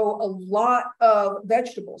they grow a lot of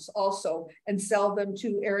vegetables also and sell them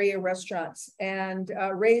to area restaurants, and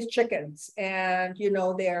raise chickens. And,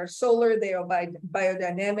 they are solar, they are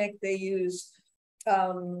biodynamic. They use,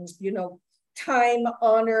 time-honored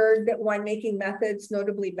winemaking methods,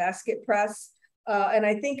 notably basket press. And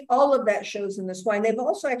I think all of that shows in this wine. They've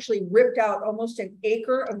also actually ripped out almost an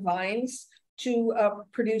acre of vines to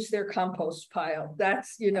produce their compost pile.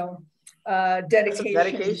 That's,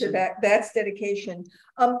 dedication to that. That's dedication.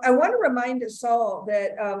 I want to remind us all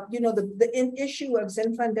that the issue of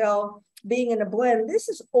Zinfandel being in a blend, this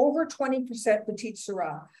is over 20% Petite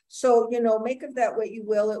Syrah. So make of that what you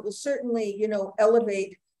will. It will certainly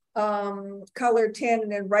elevate color,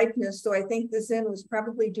 tannin, and ripeness. So I think the Zin was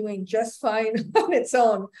probably doing just fine on its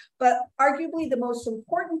own. But arguably the most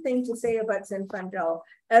important thing to say about Zinfandel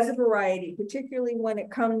as a variety, particularly when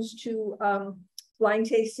it comes to blind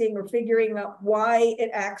tasting or figuring out why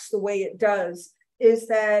it acts the way it does, is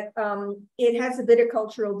that it has a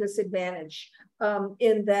viticultural disadvantage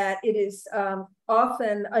in that it is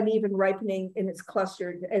often uneven ripening in its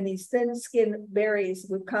cluster. And these thin-skinned berries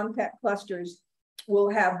with compact clusters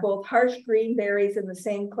will have both harsh green berries in the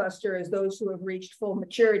same cluster as those who have reached full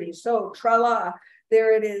maturity. So, tra-la,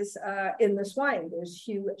 there it is in this wine. There's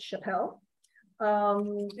Hugh Chappelle.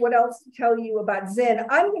 What else to tell you about Zin?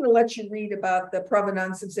 I'm going to let you read about the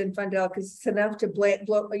provenance of Zinfandel because it's enough to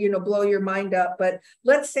blow your mind up. But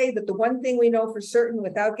let's say that the one thing we know for certain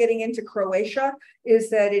without getting into Croatia is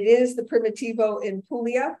that it is the Primitivo in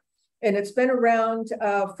Puglia. And it's been around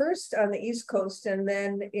first on the East Coast and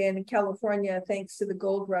then in California, thanks to the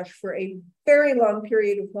gold rush for a very long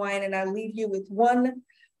period of wine. And I'll leave you with one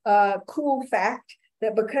cool fact,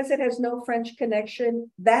 that because it has no French connection,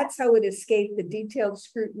 that's how it escaped the detailed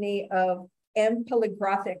scrutiny of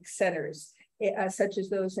ampelographic centers, such as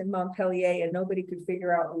those in Montpellier, and nobody could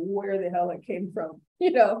figure out where the hell it came from,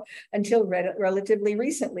 until relatively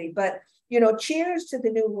recently. But, cheers to the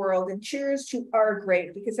new world and cheers to our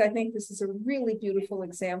grape, because I think this is a really beautiful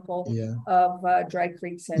example of Dry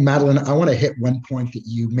Creek Center. Madeline, I want to hit one point that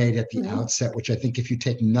you made at the outset, which I think if you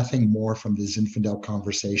take nothing more from the Zinfandel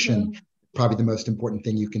conversation, probably the most important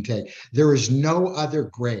thing you can take. There is no other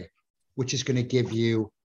grape which is going to give you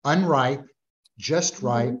unripe, just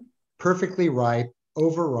ripe, perfectly ripe,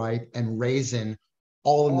 overripe, and raisin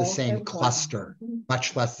all in the same cluster,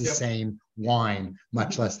 much less the same wine,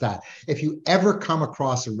 much less that. If you ever come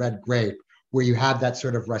across a red grape where you have that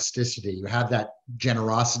sort of rusticity, you have that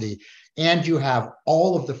generosity, and you have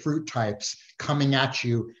all of the fruit types coming at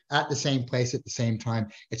you at the same place at the same time,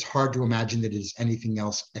 it's hard to imagine that it is anything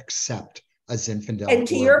else except a Zinfandel. And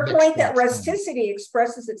to your point, that rusticity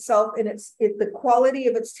expresses itself in the quality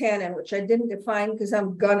of its tannin, which I didn't define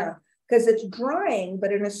because it's drying,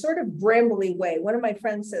 but in a sort of brambly way. One of my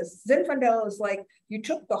friends says Zinfandel is like you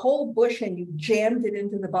took the whole bush and you jammed it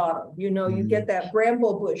into the bottle. You get that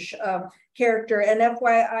bramble bush character. And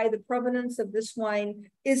FYI, the provenance of this wine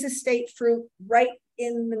is estate fruit right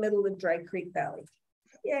in the middle of Dry Creek Valley.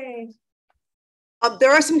 Yay.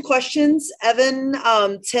 There are some questions, Evan,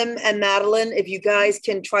 Tim, and Madeline. If you guys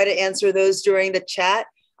can try to answer those during the chat,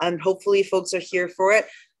 hopefully folks are here for it.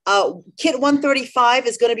 Kit 135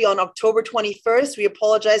 is going to be on October 21st. We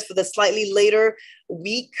apologize for the slightly later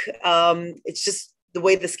week. It's just the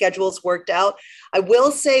way the schedule's worked out. I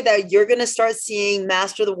will say that you're going to start seeing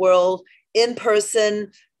Master of the World in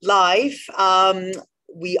person live.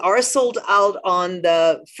 We are sold out on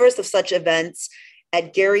the first of such events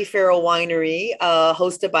at Gary Farrell Winery,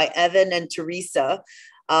 hosted by Evan and Teresa.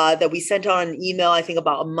 That we sent out an email, I think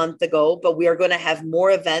about a month ago, but we are going to have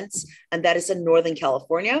more events, and that is in Northern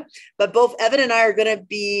California. But both Evan and I are going to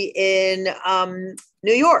be in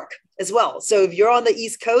New York as well. So if you're on the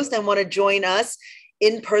East Coast and want to join us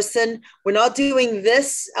in person, we're not doing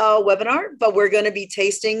this webinar, but we're going to be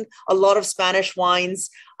tasting a lot of Spanish wines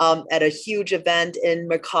at a huge event in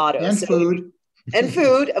Mercado. And food. And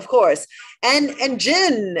food, of course, and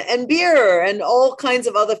gin and beer and all kinds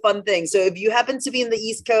of other fun things. So if you happen to be in the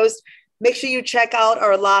East Coast, make sure you check out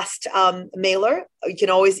our last mailer. You can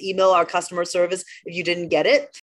always email our customer service if you didn't get it.